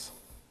makes.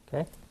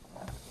 Okay.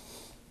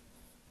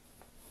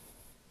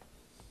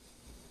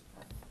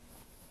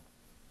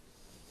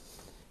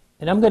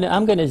 And I'm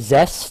gonna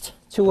zest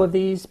 2 of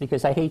these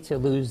because I hate to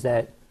lose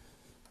that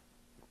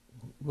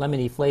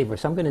lemony flavor.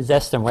 So I'm gonna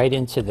zest them right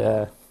into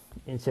the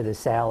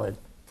salad.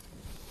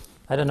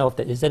 I don't know if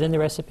is that in the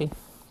recipe?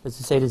 Does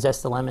it say to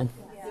zest the lemon?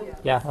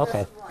 Yeah.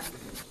 Okay.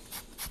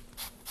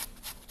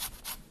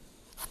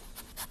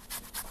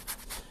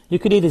 You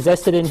could either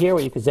zest it in here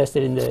or you could zest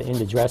it in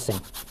the dressing,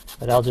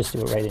 but I'll just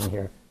do it right in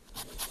here.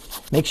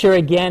 Make sure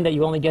again that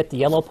you only get the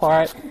yellow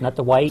part, not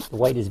the white. The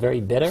white is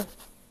very bitter.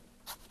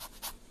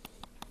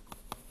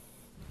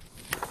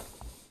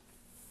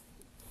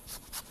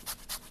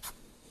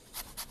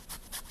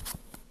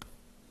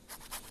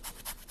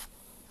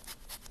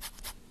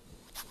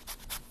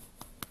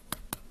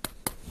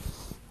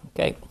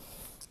 Okay,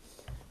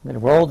 I'm going to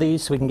roll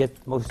these so we can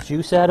get the most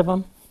juice out of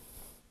them.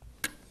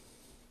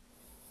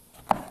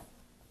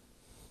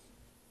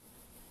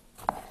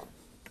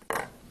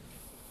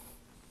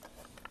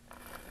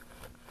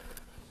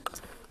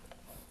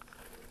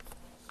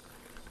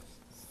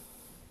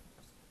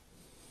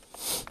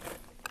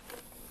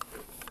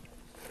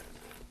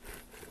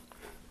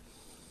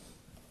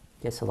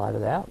 Gets a lot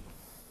of that out.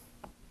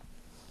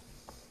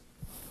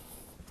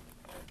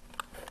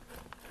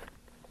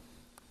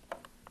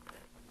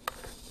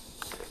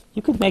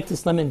 You could make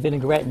this lemon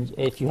vinaigrette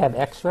if you have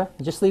extra,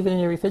 and just leave it in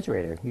your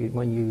refrigerator.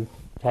 When you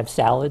have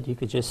salad, you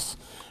could just,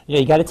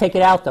 you got to take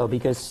it out though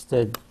because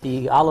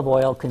the olive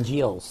oil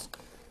congeals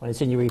when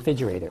it's in your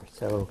refrigerator.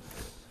 So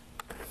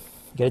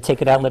you got to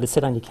take it out and let it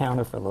sit on your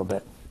counter for a little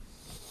bit.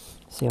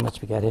 See how much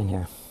we got in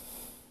here.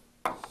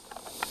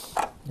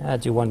 I'll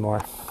do one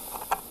more.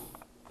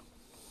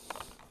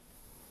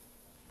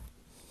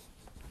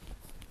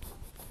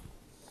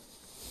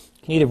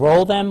 You can either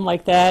roll them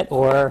like that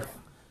or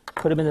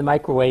put them in the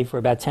microwave for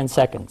about 10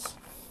 seconds.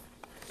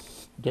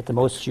 Get the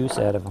most juice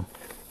out of them.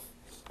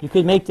 You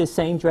could make this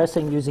same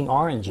dressing using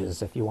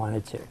oranges if you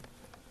wanted to.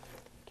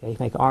 Okay,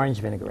 make orange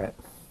vinaigrette.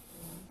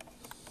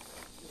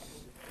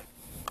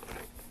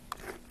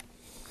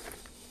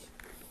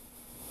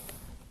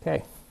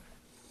 Okay.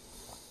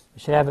 We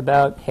should have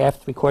about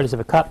half, 3/4 of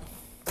a cup.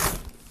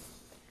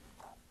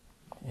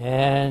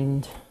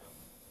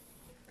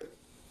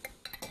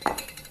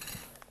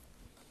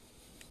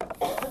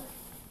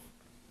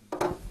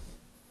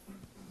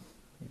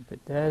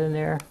 Put that in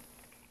there.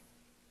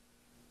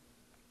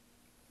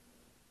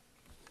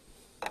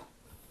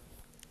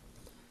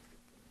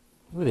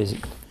 Ooh, there's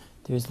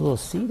a little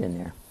seed in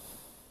there.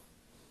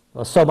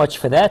 Well, so much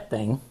for that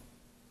thing.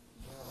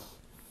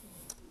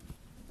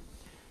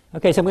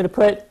 Okay, so I'm going to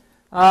put,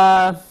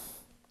 I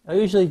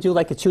usually do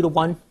like a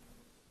 2-to-1,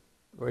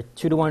 or a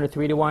 2-to-1 or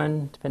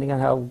 3-to-1, depending on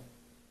what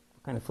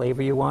kind of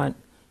flavor you want,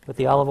 with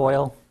the olive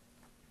oil.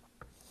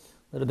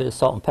 A little bit of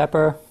salt and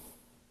pepper.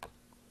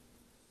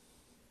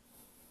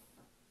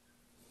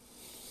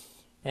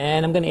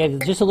 And I'm going to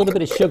add just a little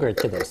bit of sugar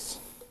to this,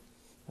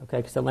 okay,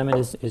 because the lemon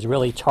is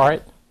really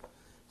tart.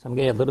 So I'm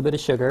going to add a little bit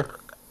of sugar.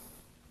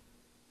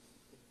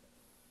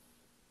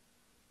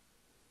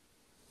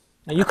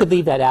 Now you could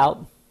leave that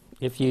out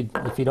if you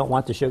don't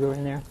want the sugar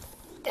in there.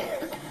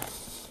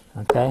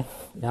 Okay,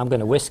 now I'm going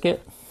to whisk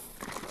it.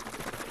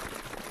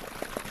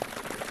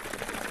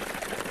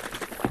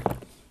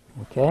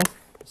 Okay,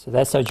 so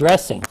that's our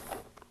dressing.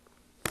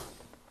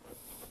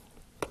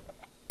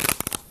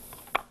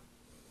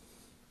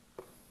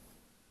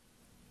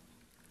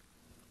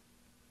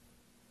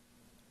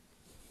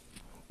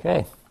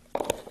 Okay,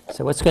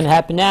 so what's going to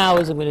happen now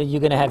is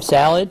you're going to have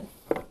salad.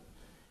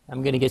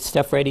 I'm going to get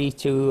stuff ready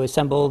to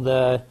assemble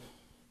the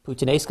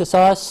Puttanesca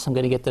sauce. I'm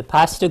going to get the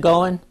pasta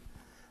going.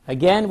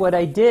 Again, what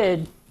I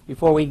did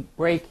before we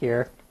break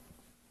here,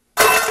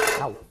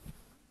 I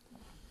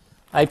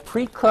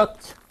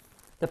pre-cooked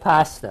the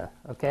pasta,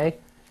 okay?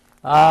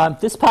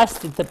 The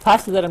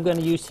pasta that I'm going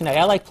to use tonight,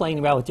 I like playing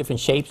around with different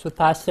shapes with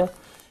pasta.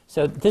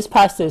 So this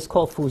pasta is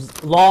called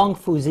long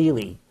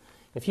fusilli.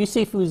 If you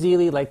see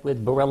fusilli like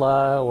with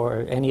Barilla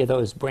or any of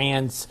those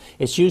brands,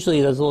 it's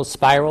usually those little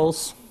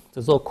spirals,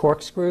 those little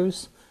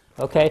corkscrews,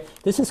 okay?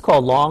 This is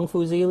called long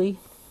fusilli,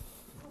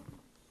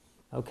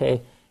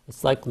 okay?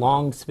 It's like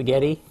long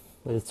spaghetti,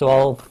 but it's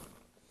all,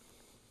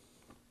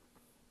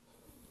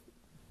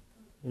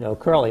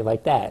 curly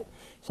like that.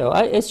 So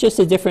it's just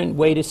a different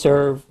way to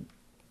serve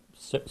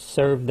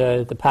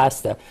the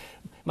pasta.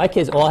 My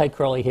kids all had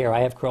curly hair. I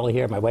have curly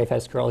hair. My wife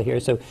has curly hair.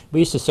 So we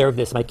used to serve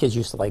this. My kids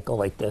used to go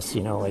like this,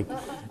 like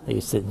they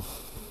used to.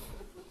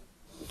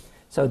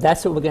 So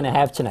that's what we're going to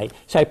have tonight.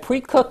 So I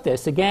pre-cooked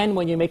this. Again,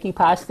 when you're making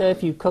pasta,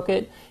 if you cook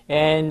it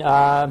and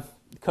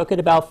cook it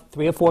about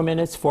 3 or 4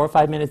 minutes, 4 or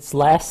 5 minutes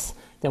less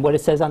than what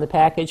it says on the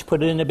package,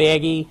 put it in a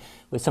baggie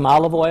with some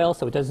olive oil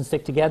so it doesn't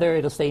stick together.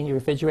 It'll stay in your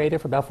refrigerator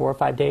for about 4 or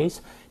 5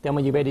 days. Then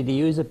when you're ready to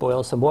use it,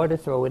 boil some water,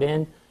 throw it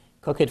in.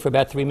 Cook it for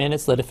about 3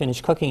 minutes, let it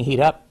finish cooking, heat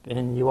up,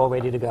 and you're all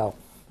ready to go.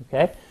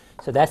 Okay?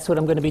 So that's what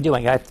I'm going to be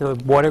doing. I have the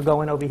water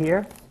going over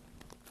here,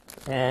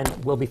 and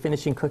we'll be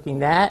finishing cooking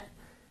that.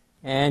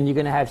 And you're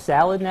going to have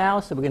salad now,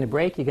 so we're going to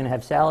break. You're going to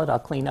have salad. I'll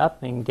clean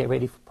up and get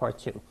ready for part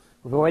 2.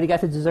 We've already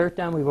got the dessert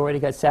done. We've already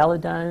got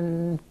salad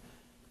done,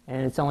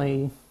 and it's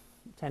only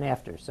 10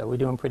 after, so we're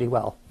doing pretty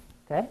well.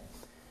 Okay?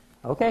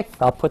 Okay,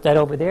 I'll put that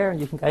over there, and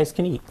you guys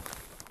can eat.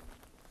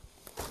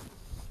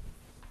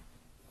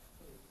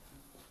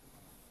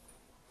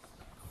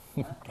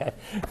 Okay.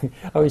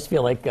 I always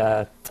feel like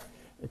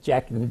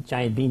Jack and the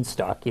Giant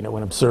Beanstalk,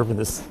 when I'm serving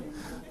this.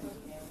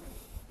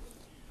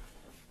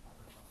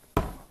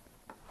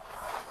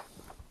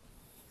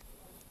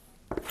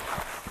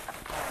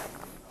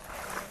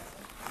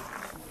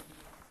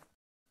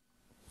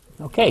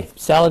 Okay,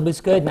 salad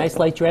was good. Nice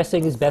light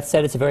dressing. As Beth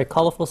said, it's a very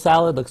colorful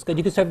salad. Looks good.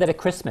 You can serve that at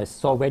Christmas.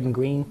 It's all red and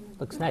green.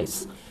 Looks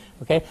nice.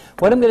 Okay.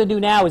 What I'm going to do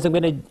now is I'm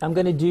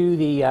going to do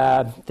the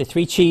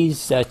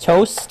 3-cheese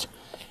toast,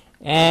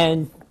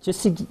 and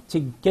just to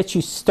get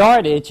you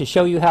started, to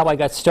show you how I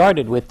got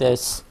started with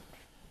this,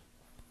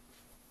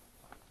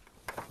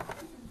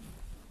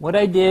 what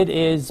I did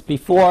is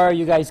before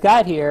you guys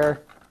got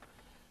here,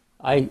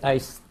 I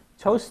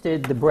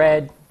toasted the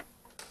bread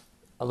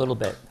a little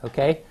bit,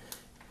 okay?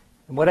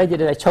 And what I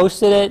did is I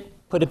toasted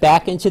it, put it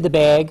back into the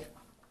bag,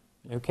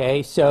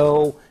 okay?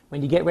 So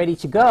when you get ready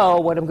to go,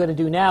 what I'm going to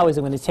do now is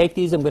I'm going to take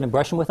these, I'm going to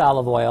brush them with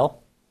olive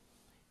oil,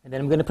 and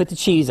then I'm going to put the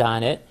cheese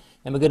on it,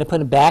 and we're going to put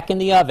them back in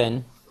the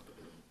oven.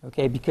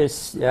 Okay,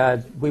 because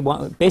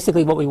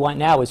basically what we want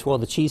now is for all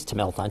the cheese to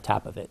melt on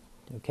top of it.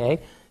 Okay,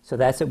 so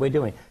that's what we're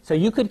doing. So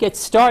you could get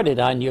started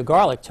on your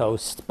garlic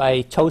toast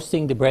by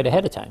toasting the bread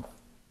ahead of time.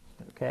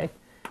 Okay,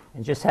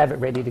 and just have it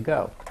ready to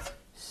go.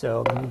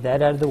 So move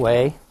that out of the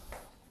way.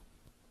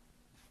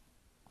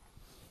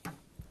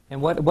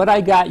 And what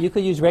I got, you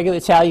could use regular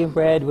Italian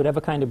bread,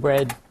 whatever kind of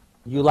bread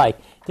you like.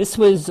 This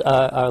was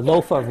a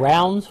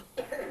round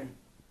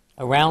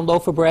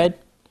loaf of bread.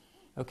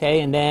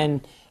 Okay, and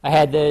then I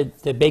had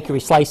the bakery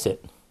slice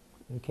it.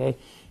 Okay,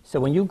 so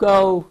when you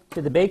go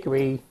to the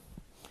bakery,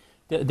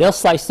 they'll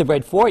slice the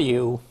bread for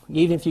you,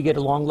 even if you get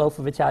a long loaf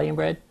of Italian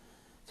bread.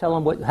 Tell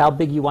them how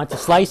big you want the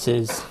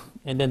slices,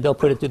 and then they'll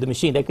put it through the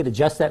machine. They could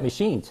adjust that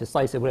machine to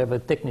slice it whatever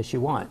thickness you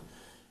want.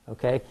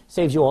 Okay,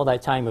 saves you all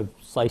that time of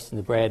slicing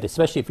the bread,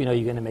 especially if you know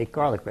you're going to make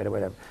garlic bread or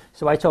whatever.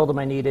 So I told them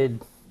I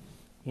needed,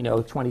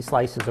 20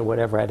 slices or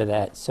whatever out of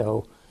that.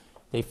 So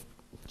they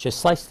just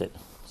sliced it.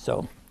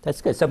 So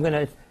that's good. So I'm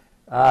going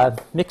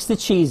to mix the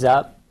cheese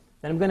up.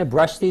 Then I'm going to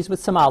brush these with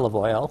some olive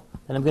oil.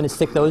 Then I'm going to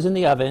stick those in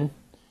the oven.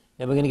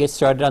 then we're going to get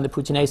started on the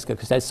Puttanesca,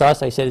 because that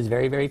sauce, I said, is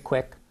very, very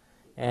quick.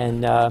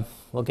 And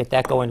we'll get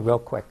that going real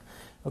quick.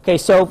 Okay,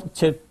 so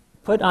to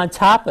put on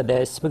top of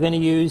this, we're going to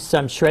use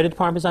some shredded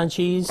Parmesan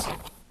cheese.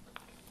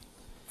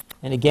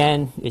 And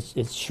again,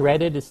 it's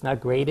shredded, it's not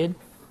grated.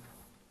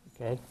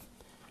 Okay.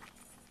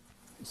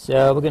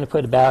 So we're going to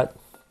put about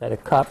a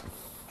cup.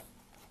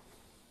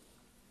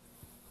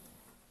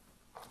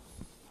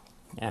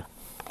 Yeah.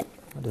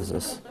 What is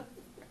this?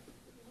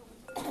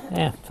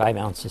 Yeah, 5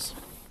 ounces.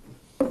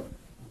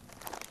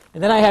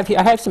 And then I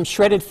have some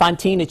shredded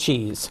fontina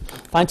cheese.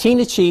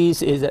 Fontina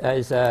cheese is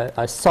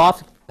a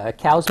soft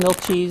cow's milk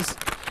cheese.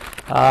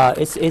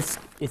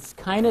 It's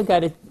kind of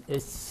got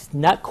it's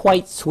not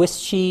quite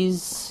Swiss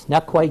cheese,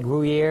 not quite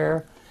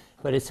Gruyere,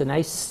 but it's a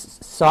nice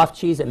soft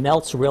cheese that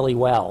melts really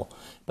well.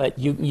 But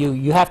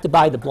you have to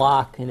buy the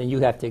block, and then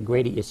you have to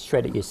grate it,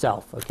 shred it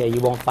yourself. Okay,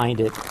 you won't find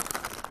it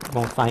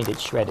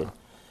shredded.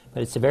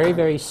 But it's a very,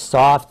 very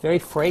soft, very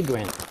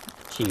fragrant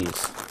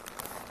cheese.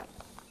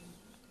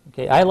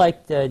 Okay, I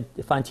like the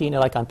fontina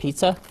like on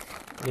pizza.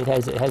 It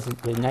has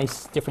a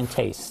nice different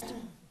taste.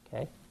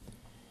 Okay,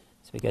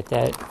 so we get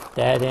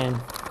that in,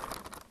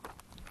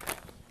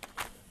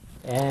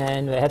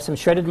 and I have some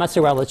shredded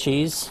mozzarella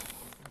cheese,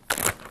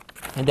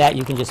 and that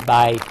you can just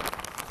buy.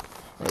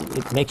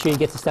 Make sure you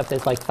get the stuff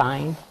that's like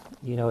fine.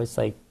 You know, it's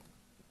like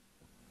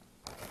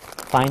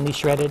finely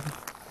shredded.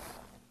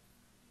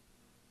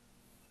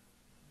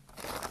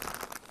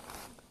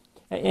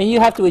 And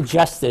you have to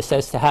adjust this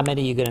as to how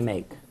many you're going to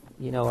make.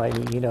 You know,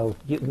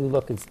 you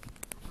look and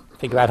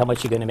figure out how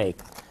much you're going to make.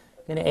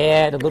 Going to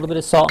add a little bit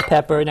of salt and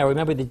pepper. Now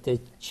remember that the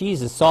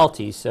cheese is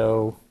salty,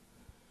 so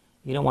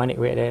you don't want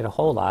to add a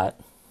whole lot.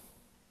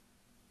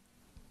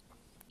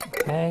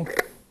 Okay,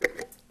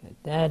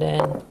 get that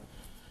in.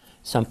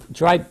 Some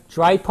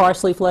dried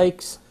parsley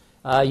flakes.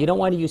 You don't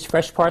want to use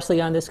fresh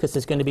parsley on this because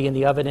it's going to be in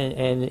the oven,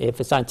 and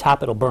if it's on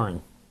top, it'll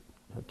burn.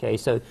 Okay,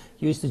 so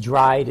use the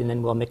dried, and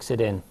then we'll mix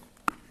it in.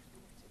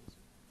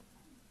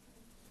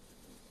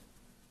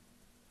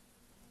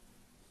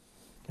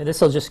 And this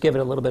will just give it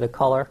a little bit of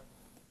color.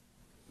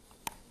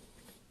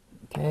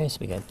 Okay, so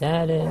we got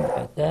that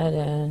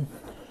in,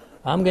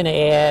 I'm going to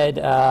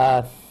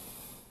add,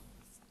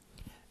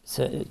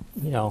 so,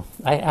 you know,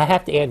 I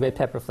have to add red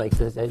pepper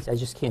flakes. I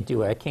just can't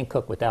do it. I can't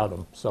cook without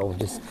them. So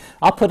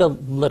I'll put a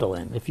little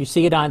in. If you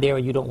see it on there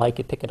and you don't like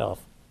it, pick it off.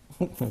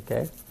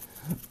 Okay?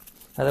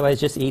 Otherwise,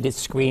 just eat it,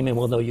 scream, and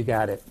we'll know you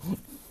got it.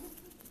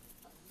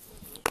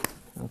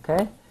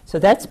 Okay? So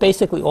that's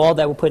basically all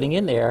that we're putting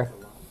in there.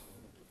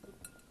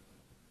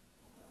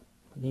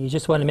 You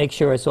just want to make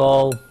sure it's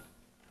all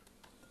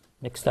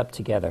mixed up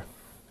together.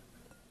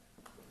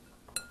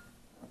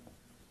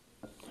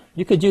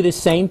 You could do the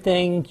same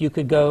thing. You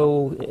could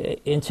go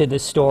into the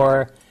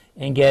store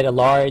and get a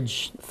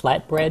large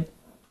flatbread,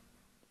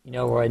 you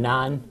know, or a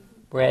naan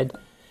bread,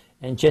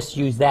 and just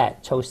use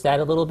that. Toast that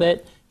a little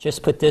bit.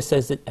 Just put this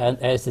as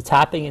the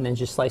topping, and then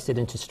just slice it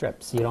into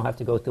strips. You don't have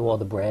to go through all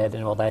the bread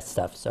and all that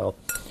stuff. So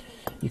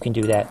you can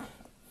do that.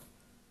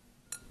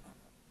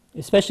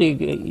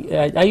 Especially,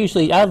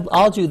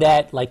 I'll do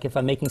that like if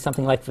I'm making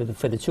something like for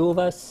the two of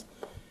us,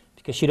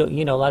 because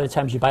you know, a lot of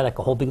times you buy like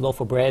a whole big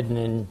loaf of bread and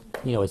then,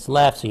 you know, it's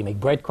left, so you make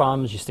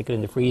breadcrumbs, you stick it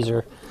in the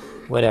freezer,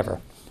 whatever.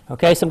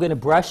 Okay, so I'm going to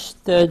brush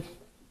this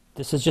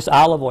is just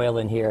olive oil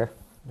in here.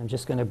 I'm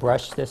just going to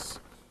brush this.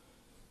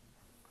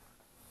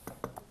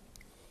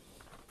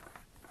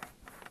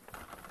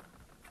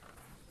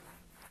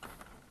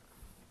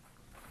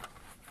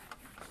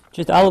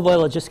 Just olive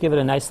oil will just give it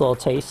a nice little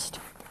taste.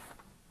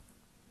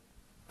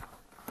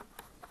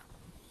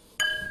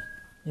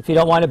 If you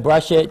don't want to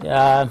brush it,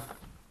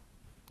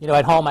 you know,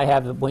 at home I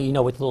have, well, you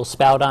know, with a little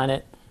spout on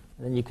it,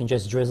 and then you can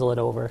just drizzle it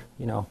over,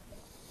 you know.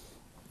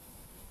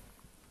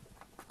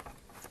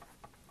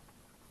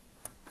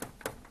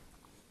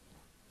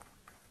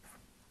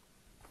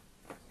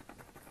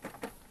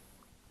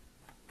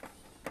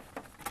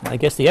 I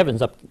guess the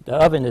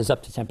oven is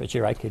up to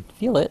temperature. I could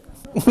feel it.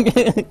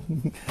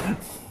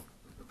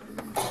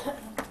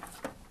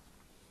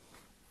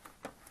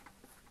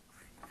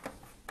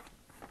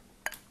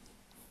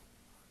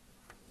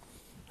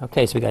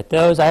 Okay, so we got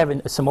those. I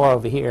have some more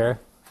over here.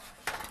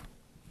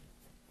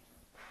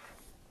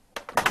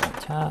 On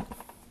top.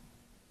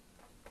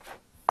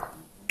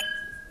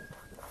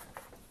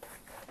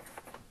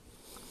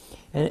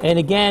 And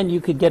again,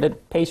 you could get a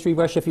pastry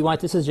brush if you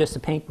want. This is just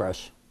a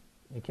paintbrush,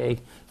 okay,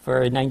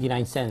 for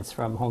 99 cents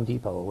from Home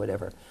Depot or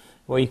whatever.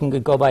 Or you can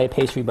go buy a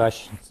pastry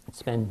brush and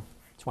spend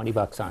 20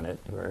 bucks on it,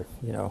 or,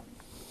 you know.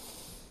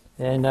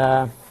 And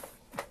I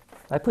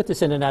put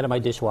this in and out of my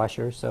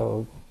dishwasher,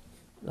 so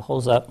it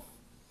holds up.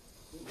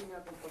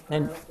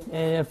 And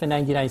for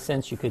 99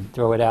 cents, you could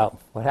throw it out.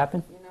 What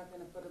happened? You're not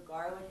going to put a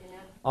garlic in it?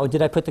 Oh,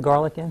 did I put the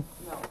garlic in?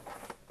 No.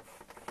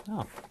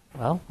 Oh,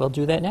 well, we'll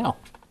do that now.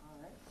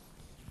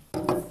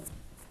 All right.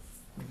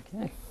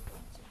 Okay.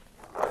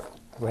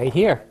 Right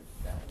here.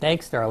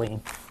 Thanks, Darlene.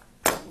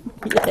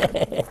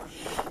 Yeah.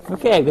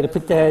 Okay, I'm going to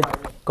put the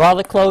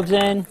garlic cloves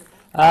in.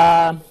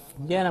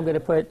 Again, I'm going to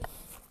put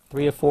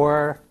 3 or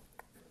 4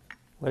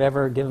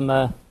 whatever, give them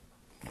a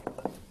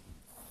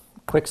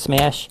quick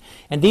smash.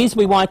 And these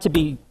we want to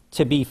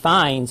be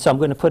fine, so I'm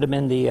going to put them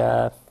in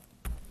the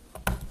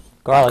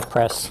garlic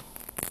press.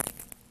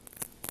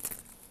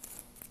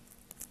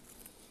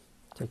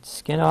 Take the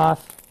skin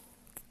off.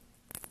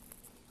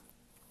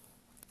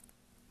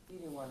 You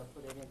didn't want to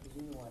put it in because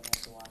you didn't want to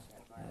have to wash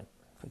that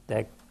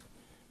garlic.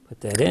 Put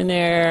that in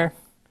there.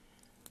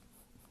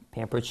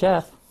 Pampered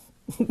chef.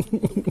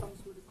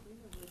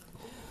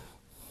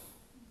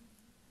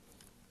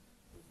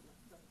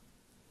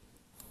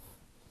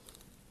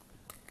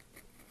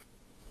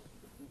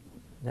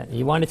 Now,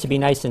 you want it to be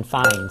nice and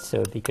fine,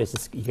 so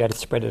because you got to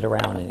spread it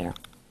around in there.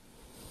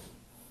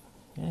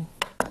 Okay.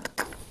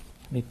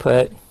 Let me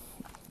put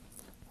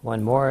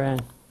one more in.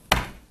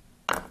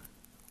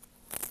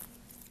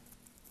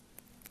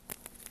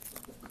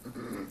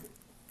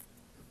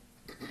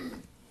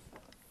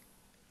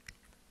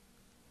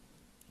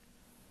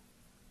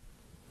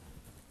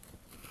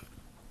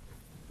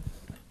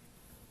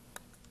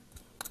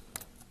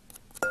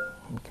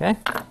 Okay,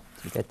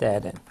 so get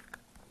that in.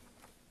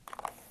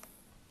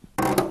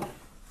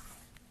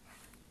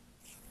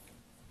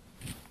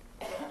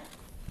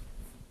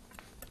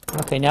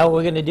 Okay, now what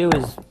we're going to do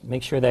is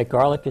make sure that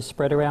garlic is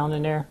spread around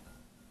in there.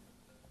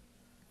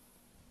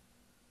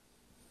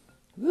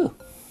 Ooh,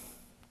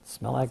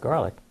 smell like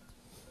garlic.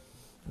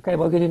 Okay,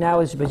 what we're going to do now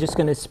is we're just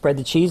going to spread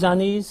the cheese on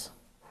these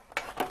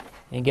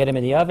and get them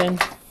in the oven.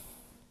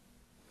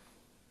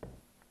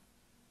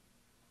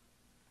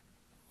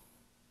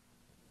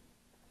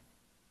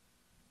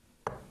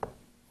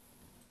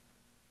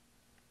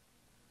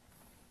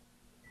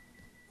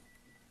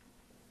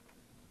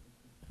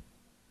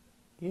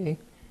 Okay.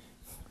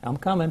 I'm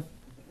coming.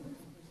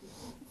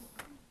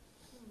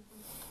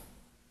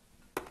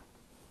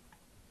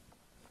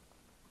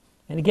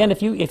 And again,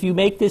 if you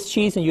make this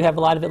cheese and you have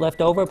a lot of it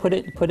left over, put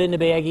it in a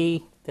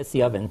baggie. That's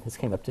the oven. This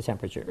came up to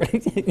temperature.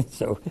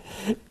 So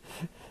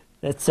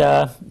that's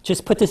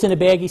just put this in a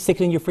baggie,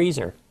 stick it in your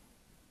freezer.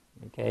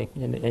 Okay,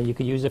 and you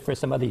could use it for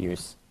some other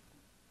use.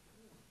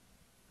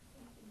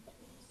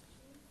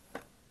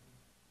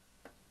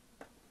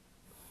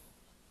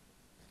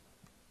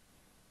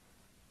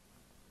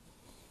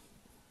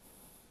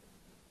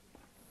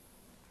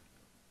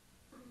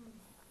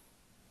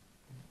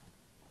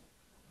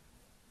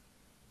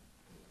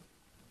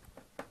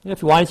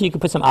 If you wanted to, you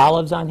could put some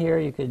olives on here.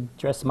 You could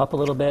dress them up a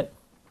little bit.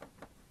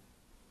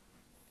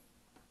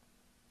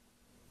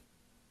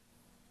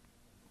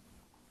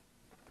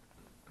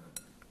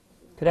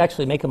 Could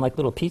actually make them like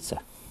little pizza.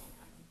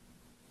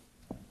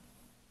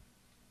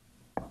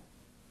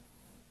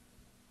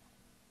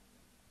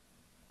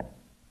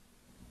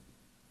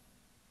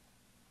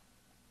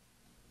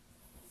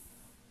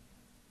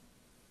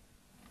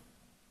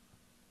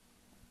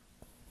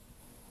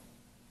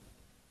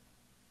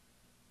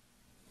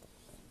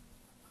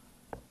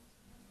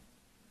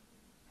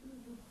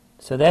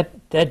 So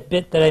that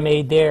bit that I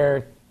made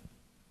there,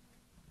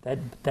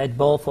 that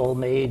bowlful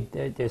made,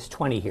 there's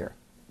 20 here.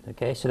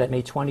 Okay, so that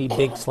made 20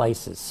 big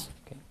slices.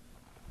 Okay.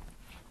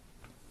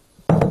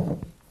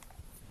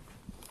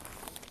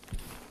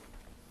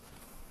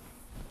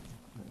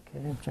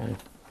 Okay, I'm trying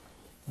to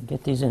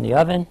get these in the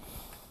oven.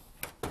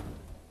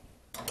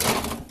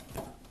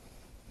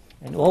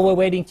 And all we're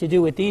waiting to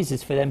do with these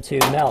is for them to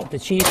melt, the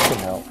cheese to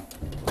melt.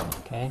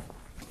 Okay,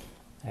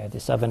 I have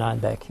this oven on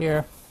back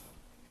here.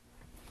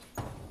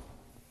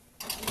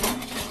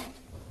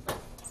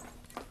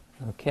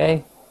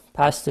 Okay,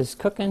 pasta's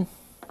cooking.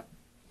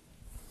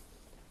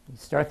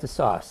 Start the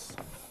sauce.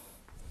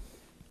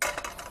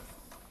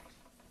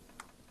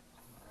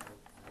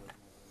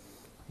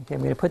 Okay, I'm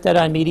going to put that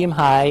on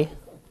medium-high.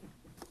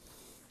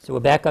 So we're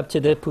back up to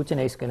the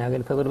Puttanesca. Now I'm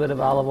going to put a little bit of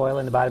olive oil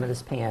in the bottom of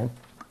this pan.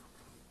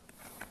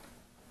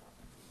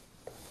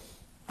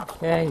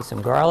 Okay,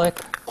 some garlic.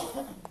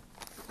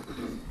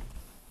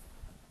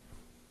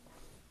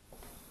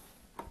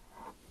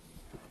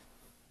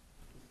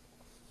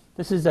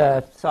 This is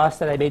a sauce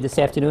that I made this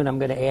afternoon. I'm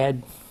going to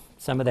add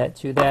some of that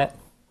to that.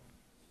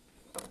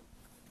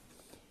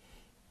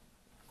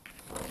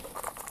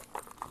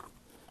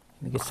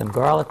 Let me get some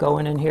garlic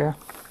going in here.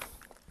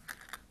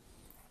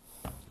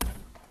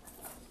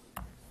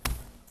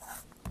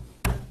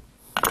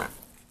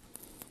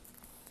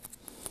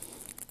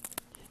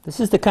 This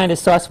is the kind of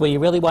sauce where you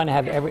really want to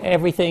have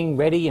everything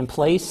ready in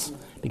place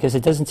because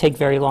it doesn't take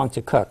very long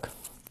to cook.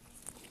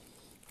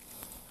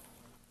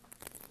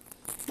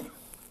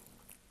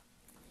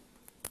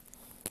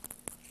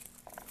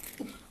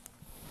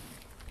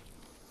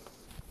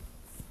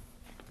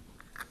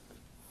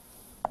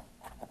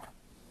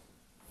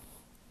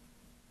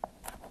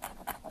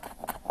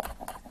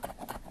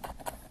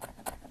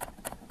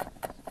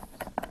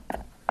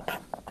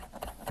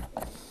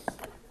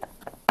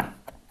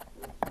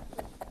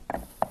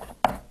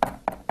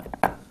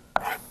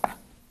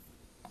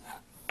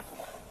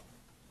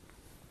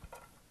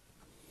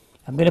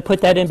 I'm going to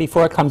put that in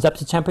before it comes up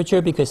to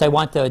temperature because I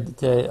want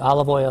the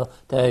olive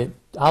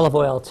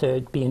oil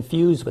to be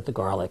infused with the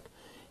garlic.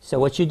 So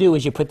what you do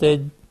is you put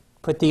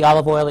the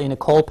olive oil in a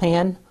coal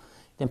pan,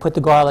 then put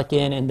the garlic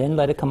in, and then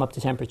let it come up to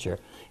temperature.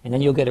 And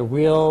then you'll get a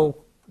real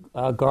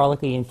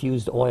garlicky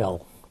infused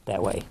oil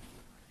that way.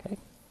 Okay.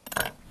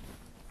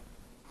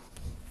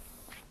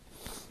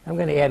 I'm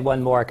going to add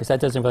one more because that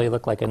doesn't really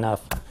look like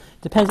enough.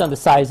 Depends on the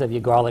size of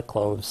your garlic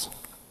cloves.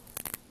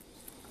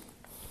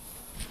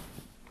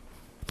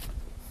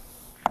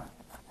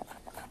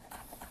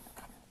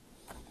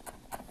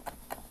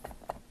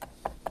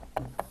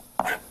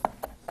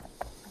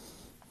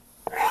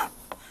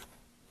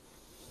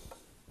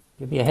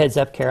 Give me a heads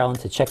up, Carolyn,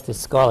 to check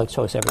this garlic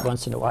toast every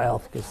once in a while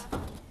because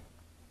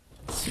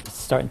it's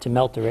starting to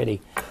melt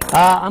already.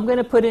 I'm going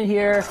to put in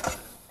here,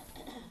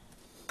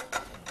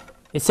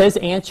 it says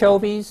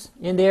anchovies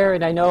in there,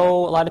 and I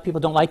know a lot of people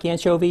don't like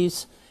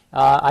anchovies.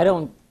 I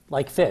don't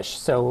like fish,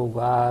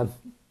 so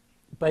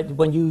but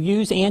when you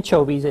use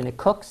anchovies and it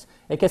cooks,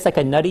 it gets like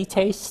a nutty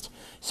taste.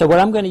 So what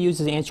I'm going to use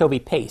is anchovy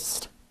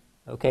paste,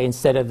 okay,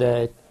 instead of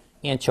the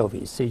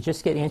anchovies. So you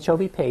just get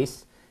anchovy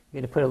paste.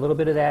 You're going to put a little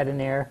bit of that in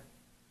there.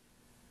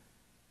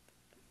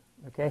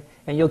 Okay,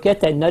 and you'll get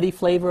that nutty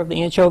flavor of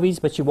the anchovies,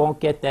 but you won't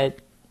get that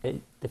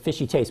the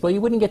fishy taste. Well, you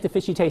wouldn't get the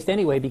fishy taste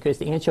anyway because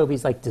the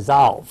anchovies like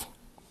dissolve.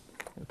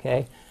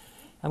 Okay,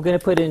 I'm going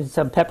to put in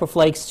some pepper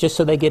flakes just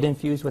so they get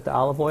infused with the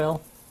olive oil.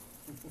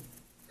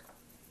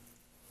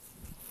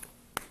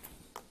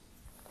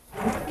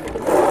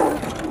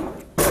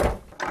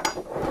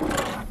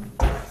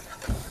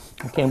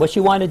 Okay, and what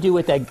you want to do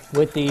with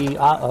the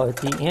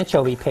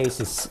anchovy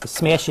paste is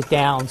smash it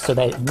down so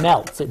that it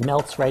melts. It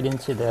melts right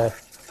into the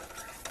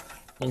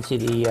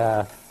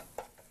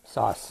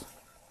sauce.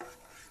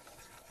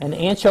 And the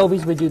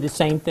anchovies would do the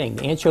same thing.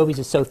 The anchovies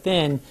are so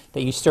thin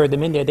that you stir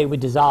them in there, they would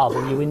dissolve,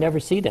 and you would never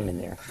see them in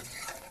there.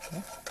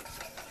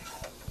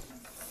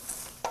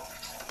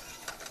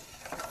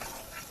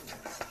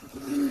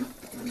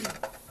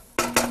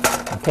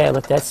 Okay,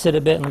 let that sit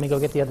a bit, and let me go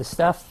get the other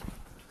stuff.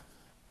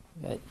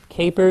 Got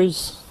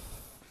capers,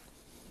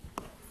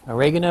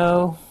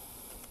 oregano,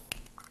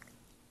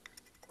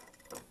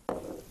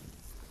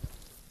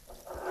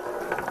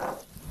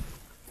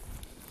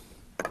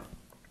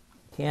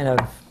 can of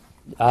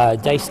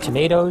diced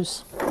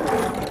tomatoes. I'm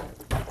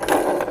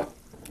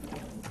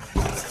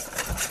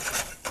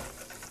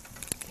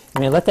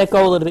going to let that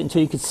go a little bit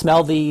until you can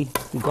smell the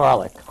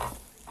garlic.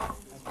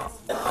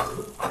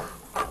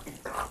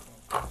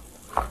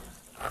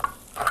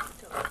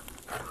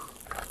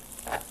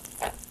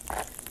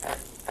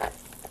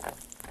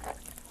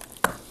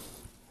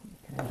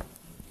 Okay.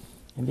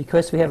 And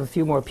because we have a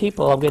few more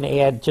people, I'm going to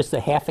add just a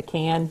half a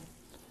can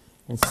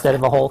instead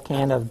of a whole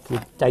can of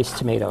the diced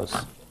tomatoes.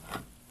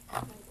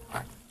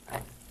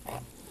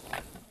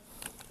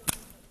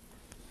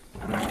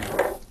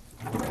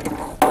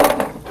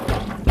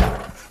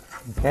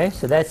 Okay,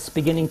 so that's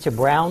beginning to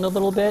brown a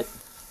little bit.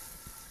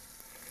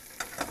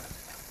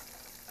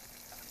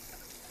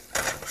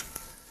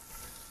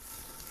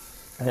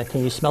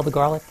 Can you smell the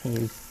garlic? Can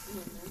you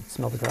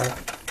smell the garlic?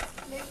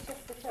 Maybe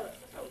check the toast.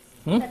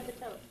 Hmm? Check the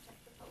toast.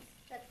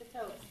 Check the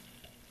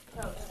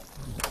toast.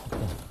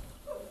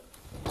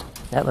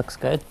 That looks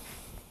good.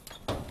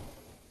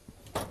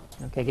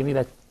 Okay, give me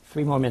about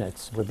 3 more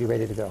minutes. We'll be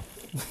ready to go.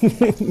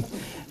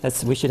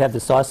 We should have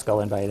the sauce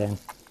going by then.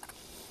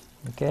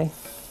 Okay.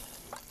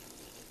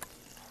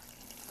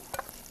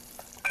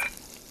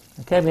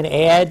 Okay, I'm going to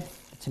add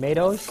the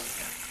tomatoes.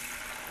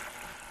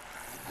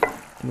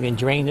 I'm going to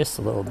drain this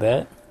a little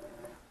bit.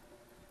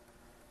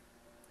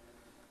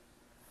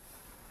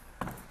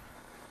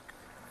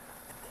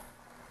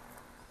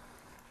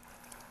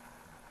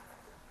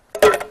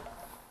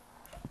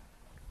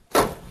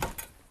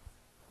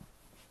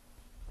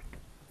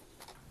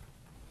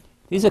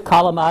 These are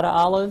Kalamata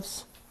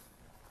olives,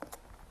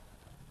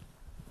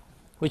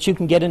 which you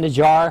can get in a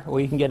jar or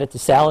you can get at the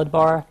salad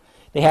bar.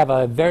 They have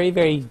a very,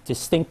 very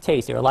distinct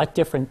taste. They're a lot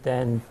different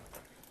than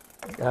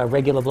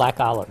regular black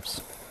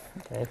olives.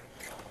 Okay.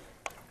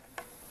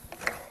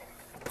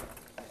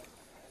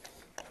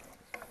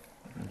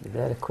 Give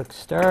that a quick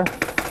stir.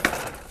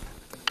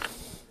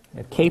 We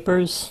have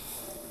capers.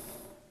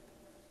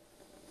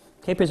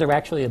 Capers are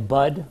actually a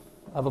bud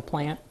of a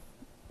plant.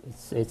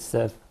 It's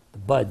the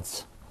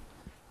buds.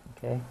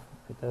 Okay,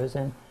 put those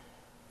in.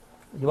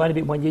 You want to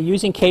be, when you're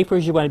using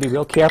capers, you want to be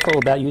real careful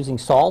about using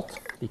salt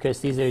because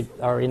these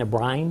are in a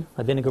brine,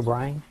 a vinegar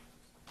brine,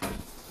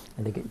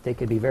 and they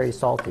could be very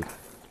salty.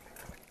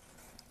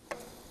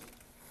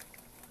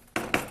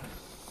 Okay,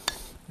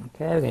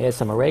 we're going to add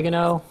some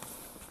oregano.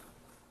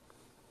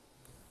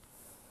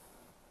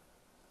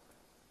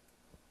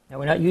 Now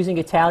we're not using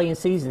Italian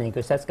seasoning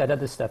because that's got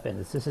other stuff in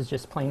it. This is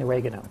just plain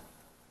oregano.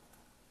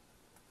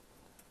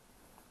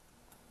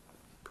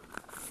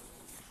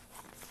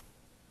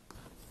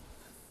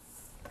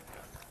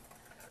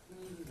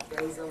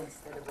 Basil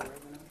instead of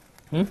oregano?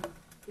 Hmm?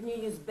 Can you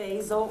use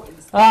basil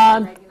instead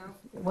of oregano?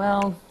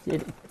 Well,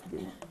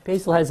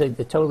 basil has a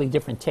totally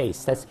different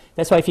taste.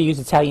 That's why if you use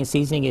Italian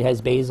seasoning, it has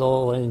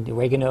basil and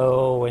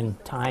oregano and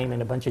thyme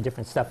and a bunch of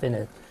different stuff in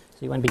it. So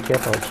you want to be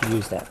careful that you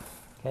use that.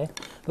 Okay,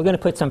 we're going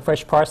to put some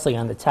fresh parsley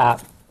on the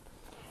top.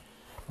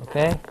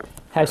 Okay,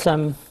 have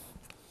some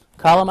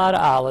Kalamata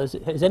olives.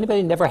 Has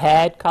anybody never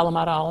had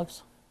Kalamata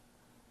olives?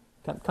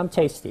 Come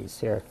taste these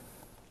here.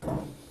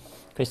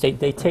 Because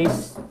they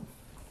taste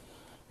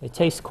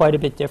quite a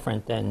bit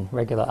different than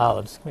regular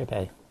olives. Come here,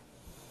 babe.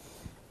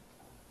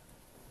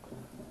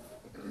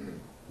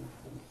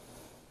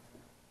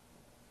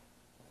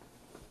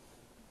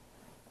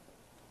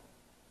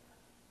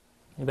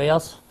 Anybody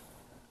else?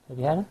 Have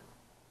you had them?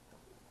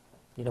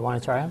 You don't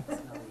want to try them?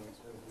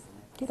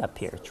 Get up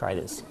here, try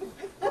this.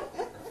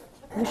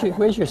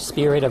 Where's your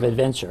spirit of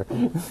adventure?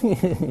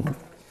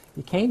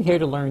 You came here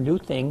to learn new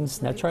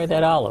things. Now try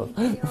that olive.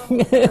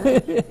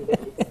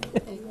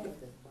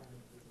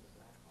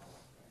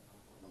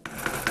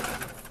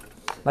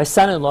 My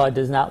son-in-law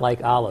does not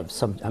like olives,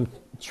 so I'm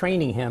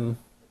training him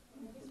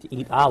to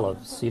eat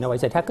olives. You know, I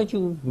said, how could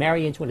you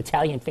marry into an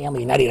Italian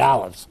family and not eat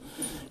olives?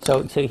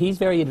 So he's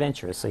very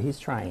adventurous, so he's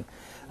trying.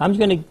 I'm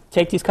going to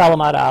take these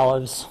Kalamata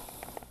olives.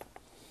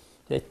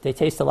 They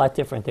taste a lot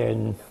different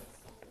than...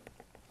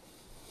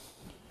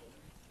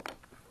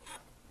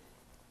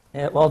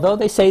 although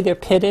they say they're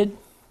pitted,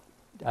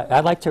 I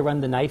like to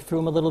run the knife through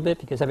them a little bit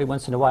because every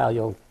once in a while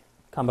you'll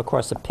come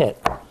across a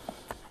pit.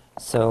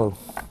 So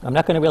I'm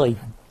not going to really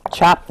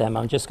chop them.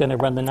 I'm just going to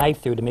run the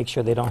knife through to make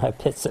sure they don't have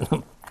pits in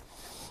them.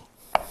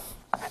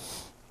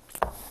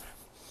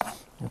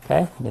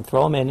 Okay, and then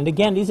throw them in. And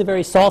again, these are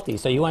very salty,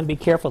 so you want to be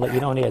careful that you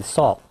don't add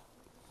salt.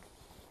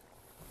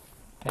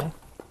 Okay.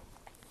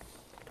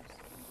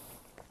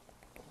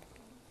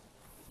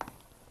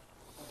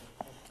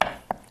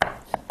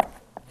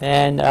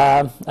 And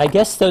I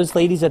guess those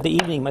ladies of the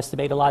evening must have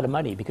made a lot of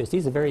money because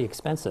these are very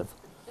expensive.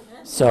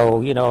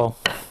 So, you know,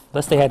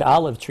 unless they had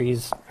olive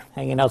trees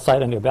hanging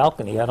outside on their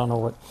balcony, I don't know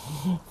what.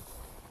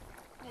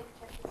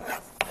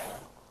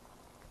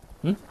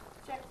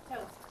 Check the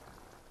toast.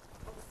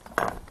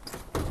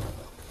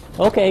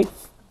 Okay.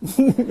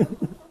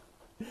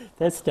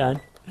 That's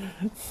done.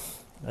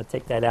 I'll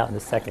take that out in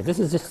a second.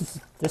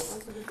 This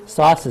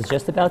sauce is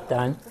just about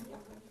done.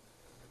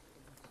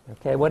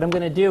 Okay, what I'm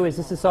going to do is,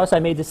 this is sauce I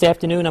made this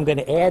afternoon. I'm going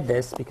to add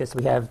this because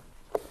we have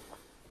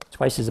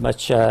twice as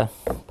much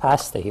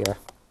pasta here.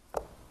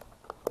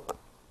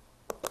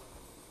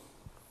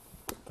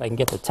 If I can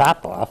get the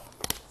top off.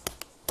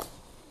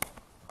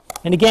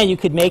 And again, you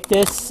could make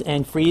this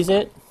and freeze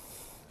it.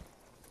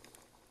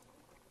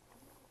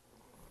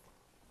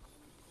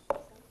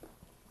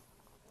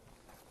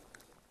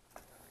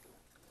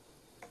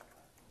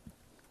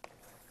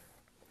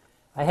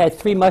 I had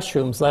 3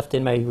 mushrooms left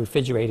in my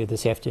refrigerator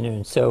this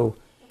afternoon. So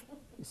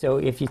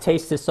if you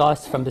taste the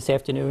sauce from this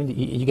afternoon,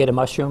 you get a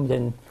mushroom,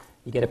 then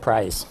you get a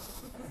prize.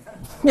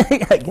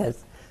 I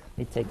guess. Let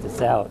me take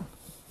this out.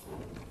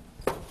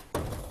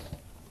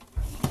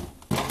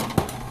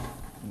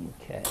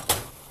 Okay.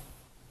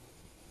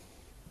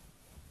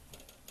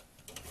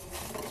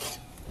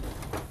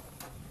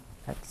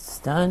 That's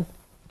done.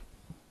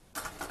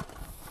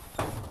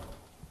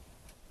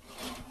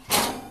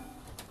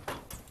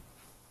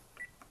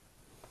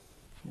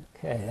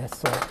 Okay,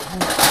 that's all.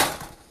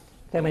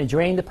 Okay, I'm going to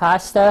drain the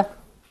pasta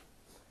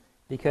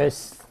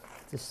because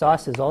the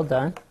sauce is all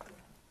done.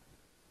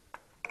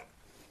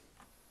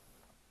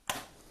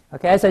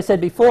 Okay, as I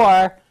said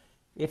before,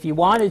 if you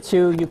wanted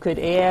to, you could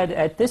add,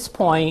 at this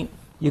point,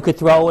 you could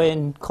throw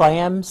in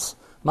clams,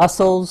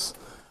 mussels,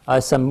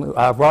 some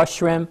raw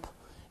shrimp,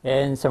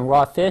 and some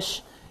raw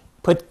fish.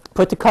 Put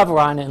the cover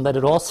on it and let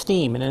it all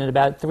steam. And in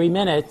about 3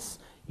 minutes,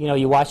 you know,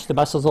 you watch the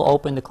mussels will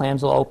open, the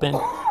clams will open,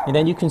 and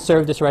then you can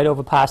serve this right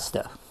over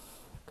pasta.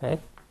 Okay?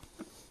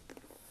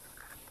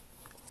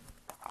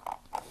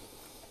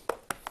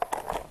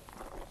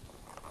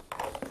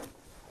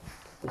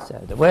 This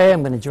out of the way.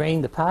 I'm going to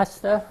drain the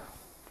pasta.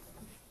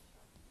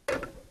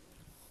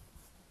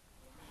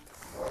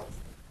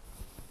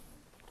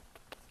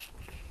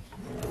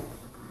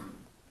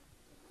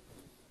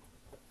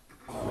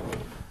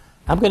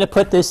 I'm going to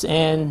put this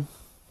in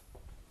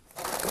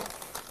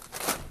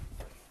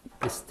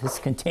this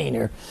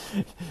container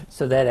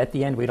so that at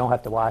the end we don't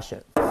have to wash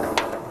it.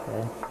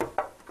 Okay.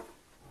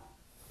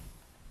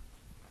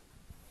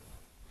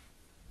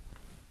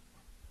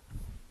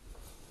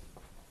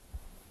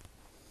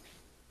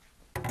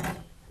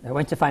 I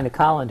went to find a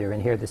colander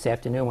in here this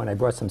afternoon when I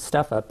brought some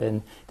stuff up,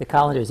 and the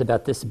colander is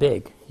about this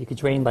big. You could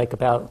drain like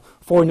about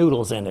 4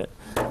 noodles in it.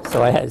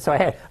 So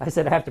I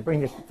said I have to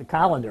bring the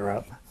colander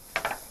up.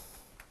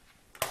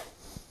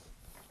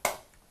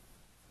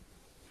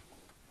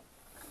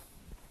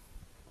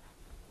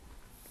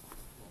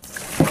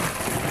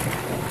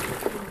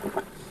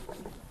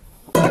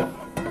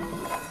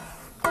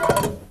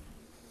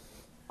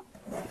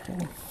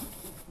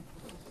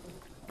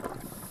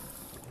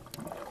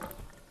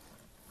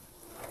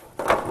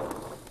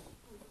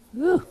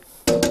 Ooh.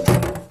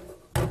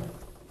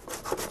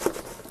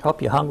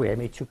 Hope you're hungry. I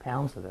made 2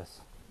 pounds of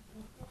this.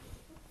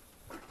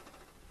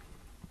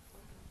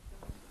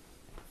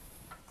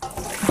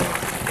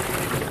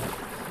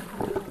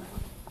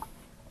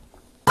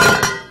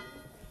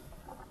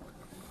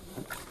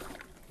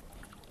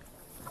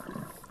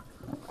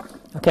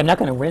 Okay, I'm not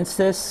going to rinse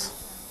this.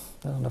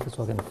 I don't know if it's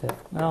all going to fit.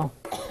 Well,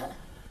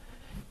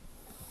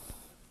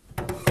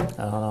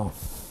 I don't know.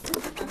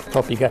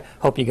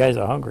 Hope you guys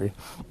are hungry.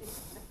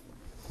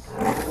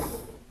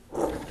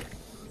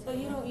 So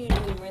you don't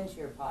usually rinse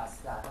your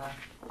pasta,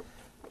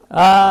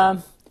 huh?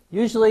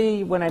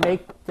 Usually when I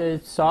make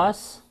the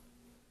sauce,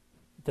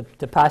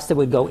 the pasta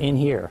would go in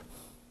here,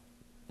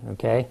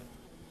 okay?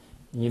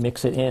 And you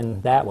mix it in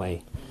that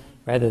way,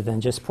 rather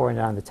than just pouring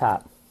it on the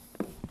top.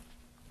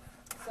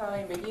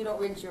 Sorry, but you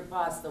don't rinse your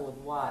pasta with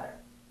water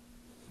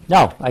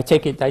No, I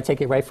take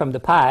it right from the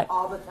pot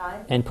all the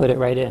time? and put it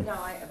right in. No,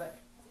 but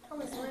I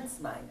always rinse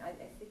mine. I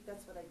think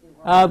that's what I do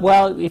wrong.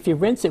 Well, if you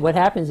rinse it, what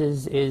happens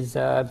is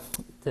the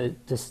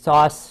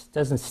sauce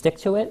doesn't stick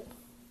to it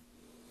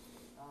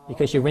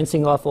because you're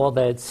rinsing off all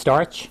the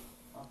starch.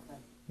 Okay.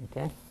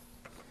 Okay.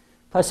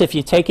 Plus, if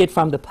you take it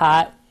from the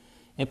pot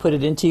and put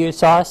it into your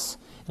sauce,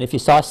 and if your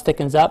sauce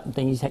thickens up,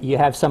 then you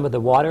have some of the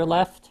water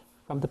left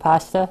from the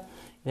pasta,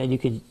 and then you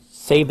could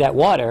save that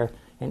water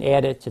and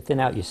add it to thin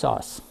out your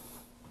sauce.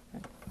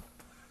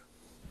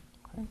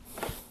 Okay.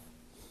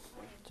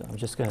 So I'm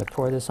just going to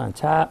pour this on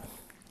top.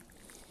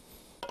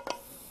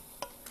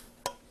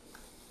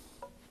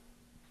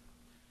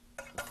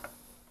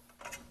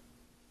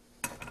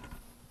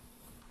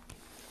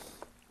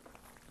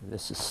 Give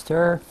this a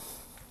stir.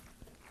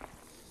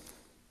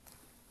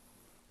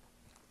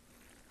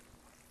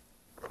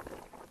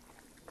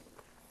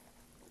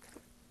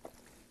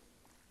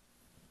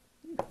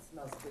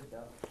 Smells good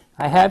though.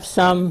 I have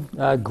some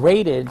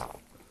grated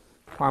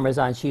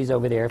Parmesan cheese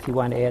over there if you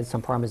want to add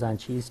some Parmesan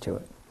cheese to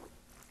it.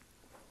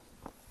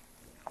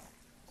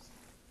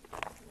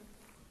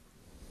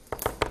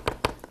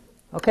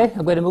 Okay,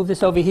 I'm going to move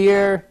this over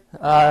here.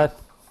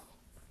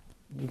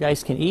 You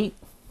guys can eat.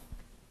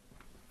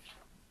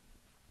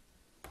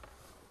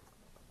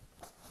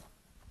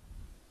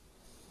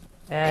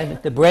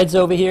 And the bread's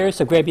over here,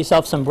 so grab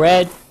yourself some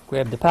bread,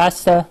 grab the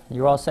pasta, and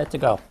you're all set to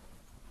go.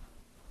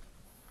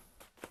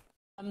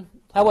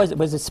 How was it?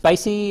 Was it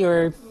spicy,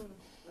 or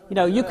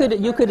you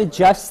could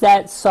adjust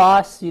that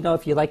sauce.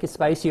 If you like it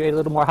spicy, or a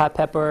little more hot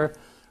pepper,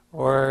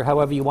 or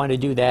however you want to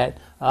do that.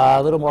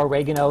 A little more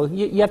oregano.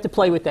 You have to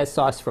play with that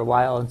sauce for a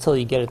while until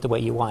you get it the way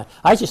you want.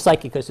 I just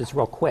like it because it's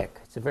real quick.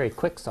 It's a very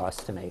quick sauce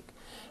to make.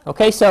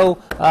 Okay, so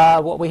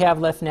what we have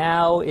left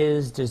now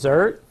is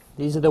dessert.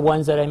 These are the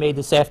ones that I made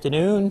this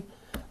afternoon.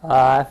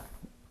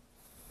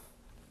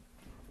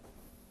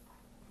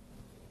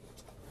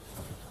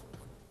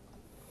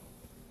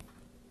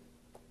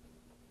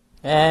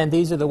 And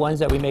these are the ones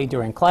that we made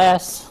during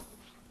class.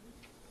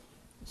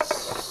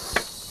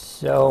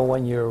 So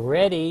when you're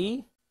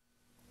ready,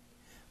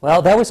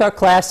 well, that was our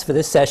class for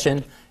this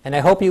session, and I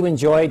hope you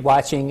enjoyed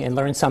watching and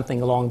learned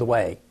something along the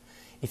way.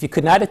 If you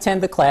could not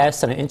attend the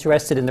class and are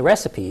interested in the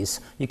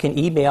recipes, you can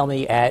email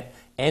me at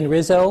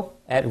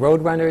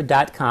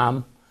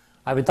nrizzo@roadrunner.com.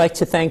 I would like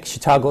to thank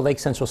Chautauqua Lake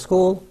Central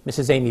School,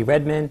 Mrs. Amy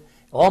Redmond,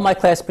 all my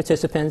class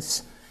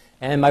participants,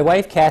 and my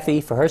wife Kathy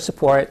for her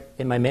support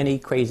in my many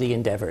crazy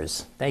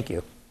endeavors. Thank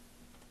you.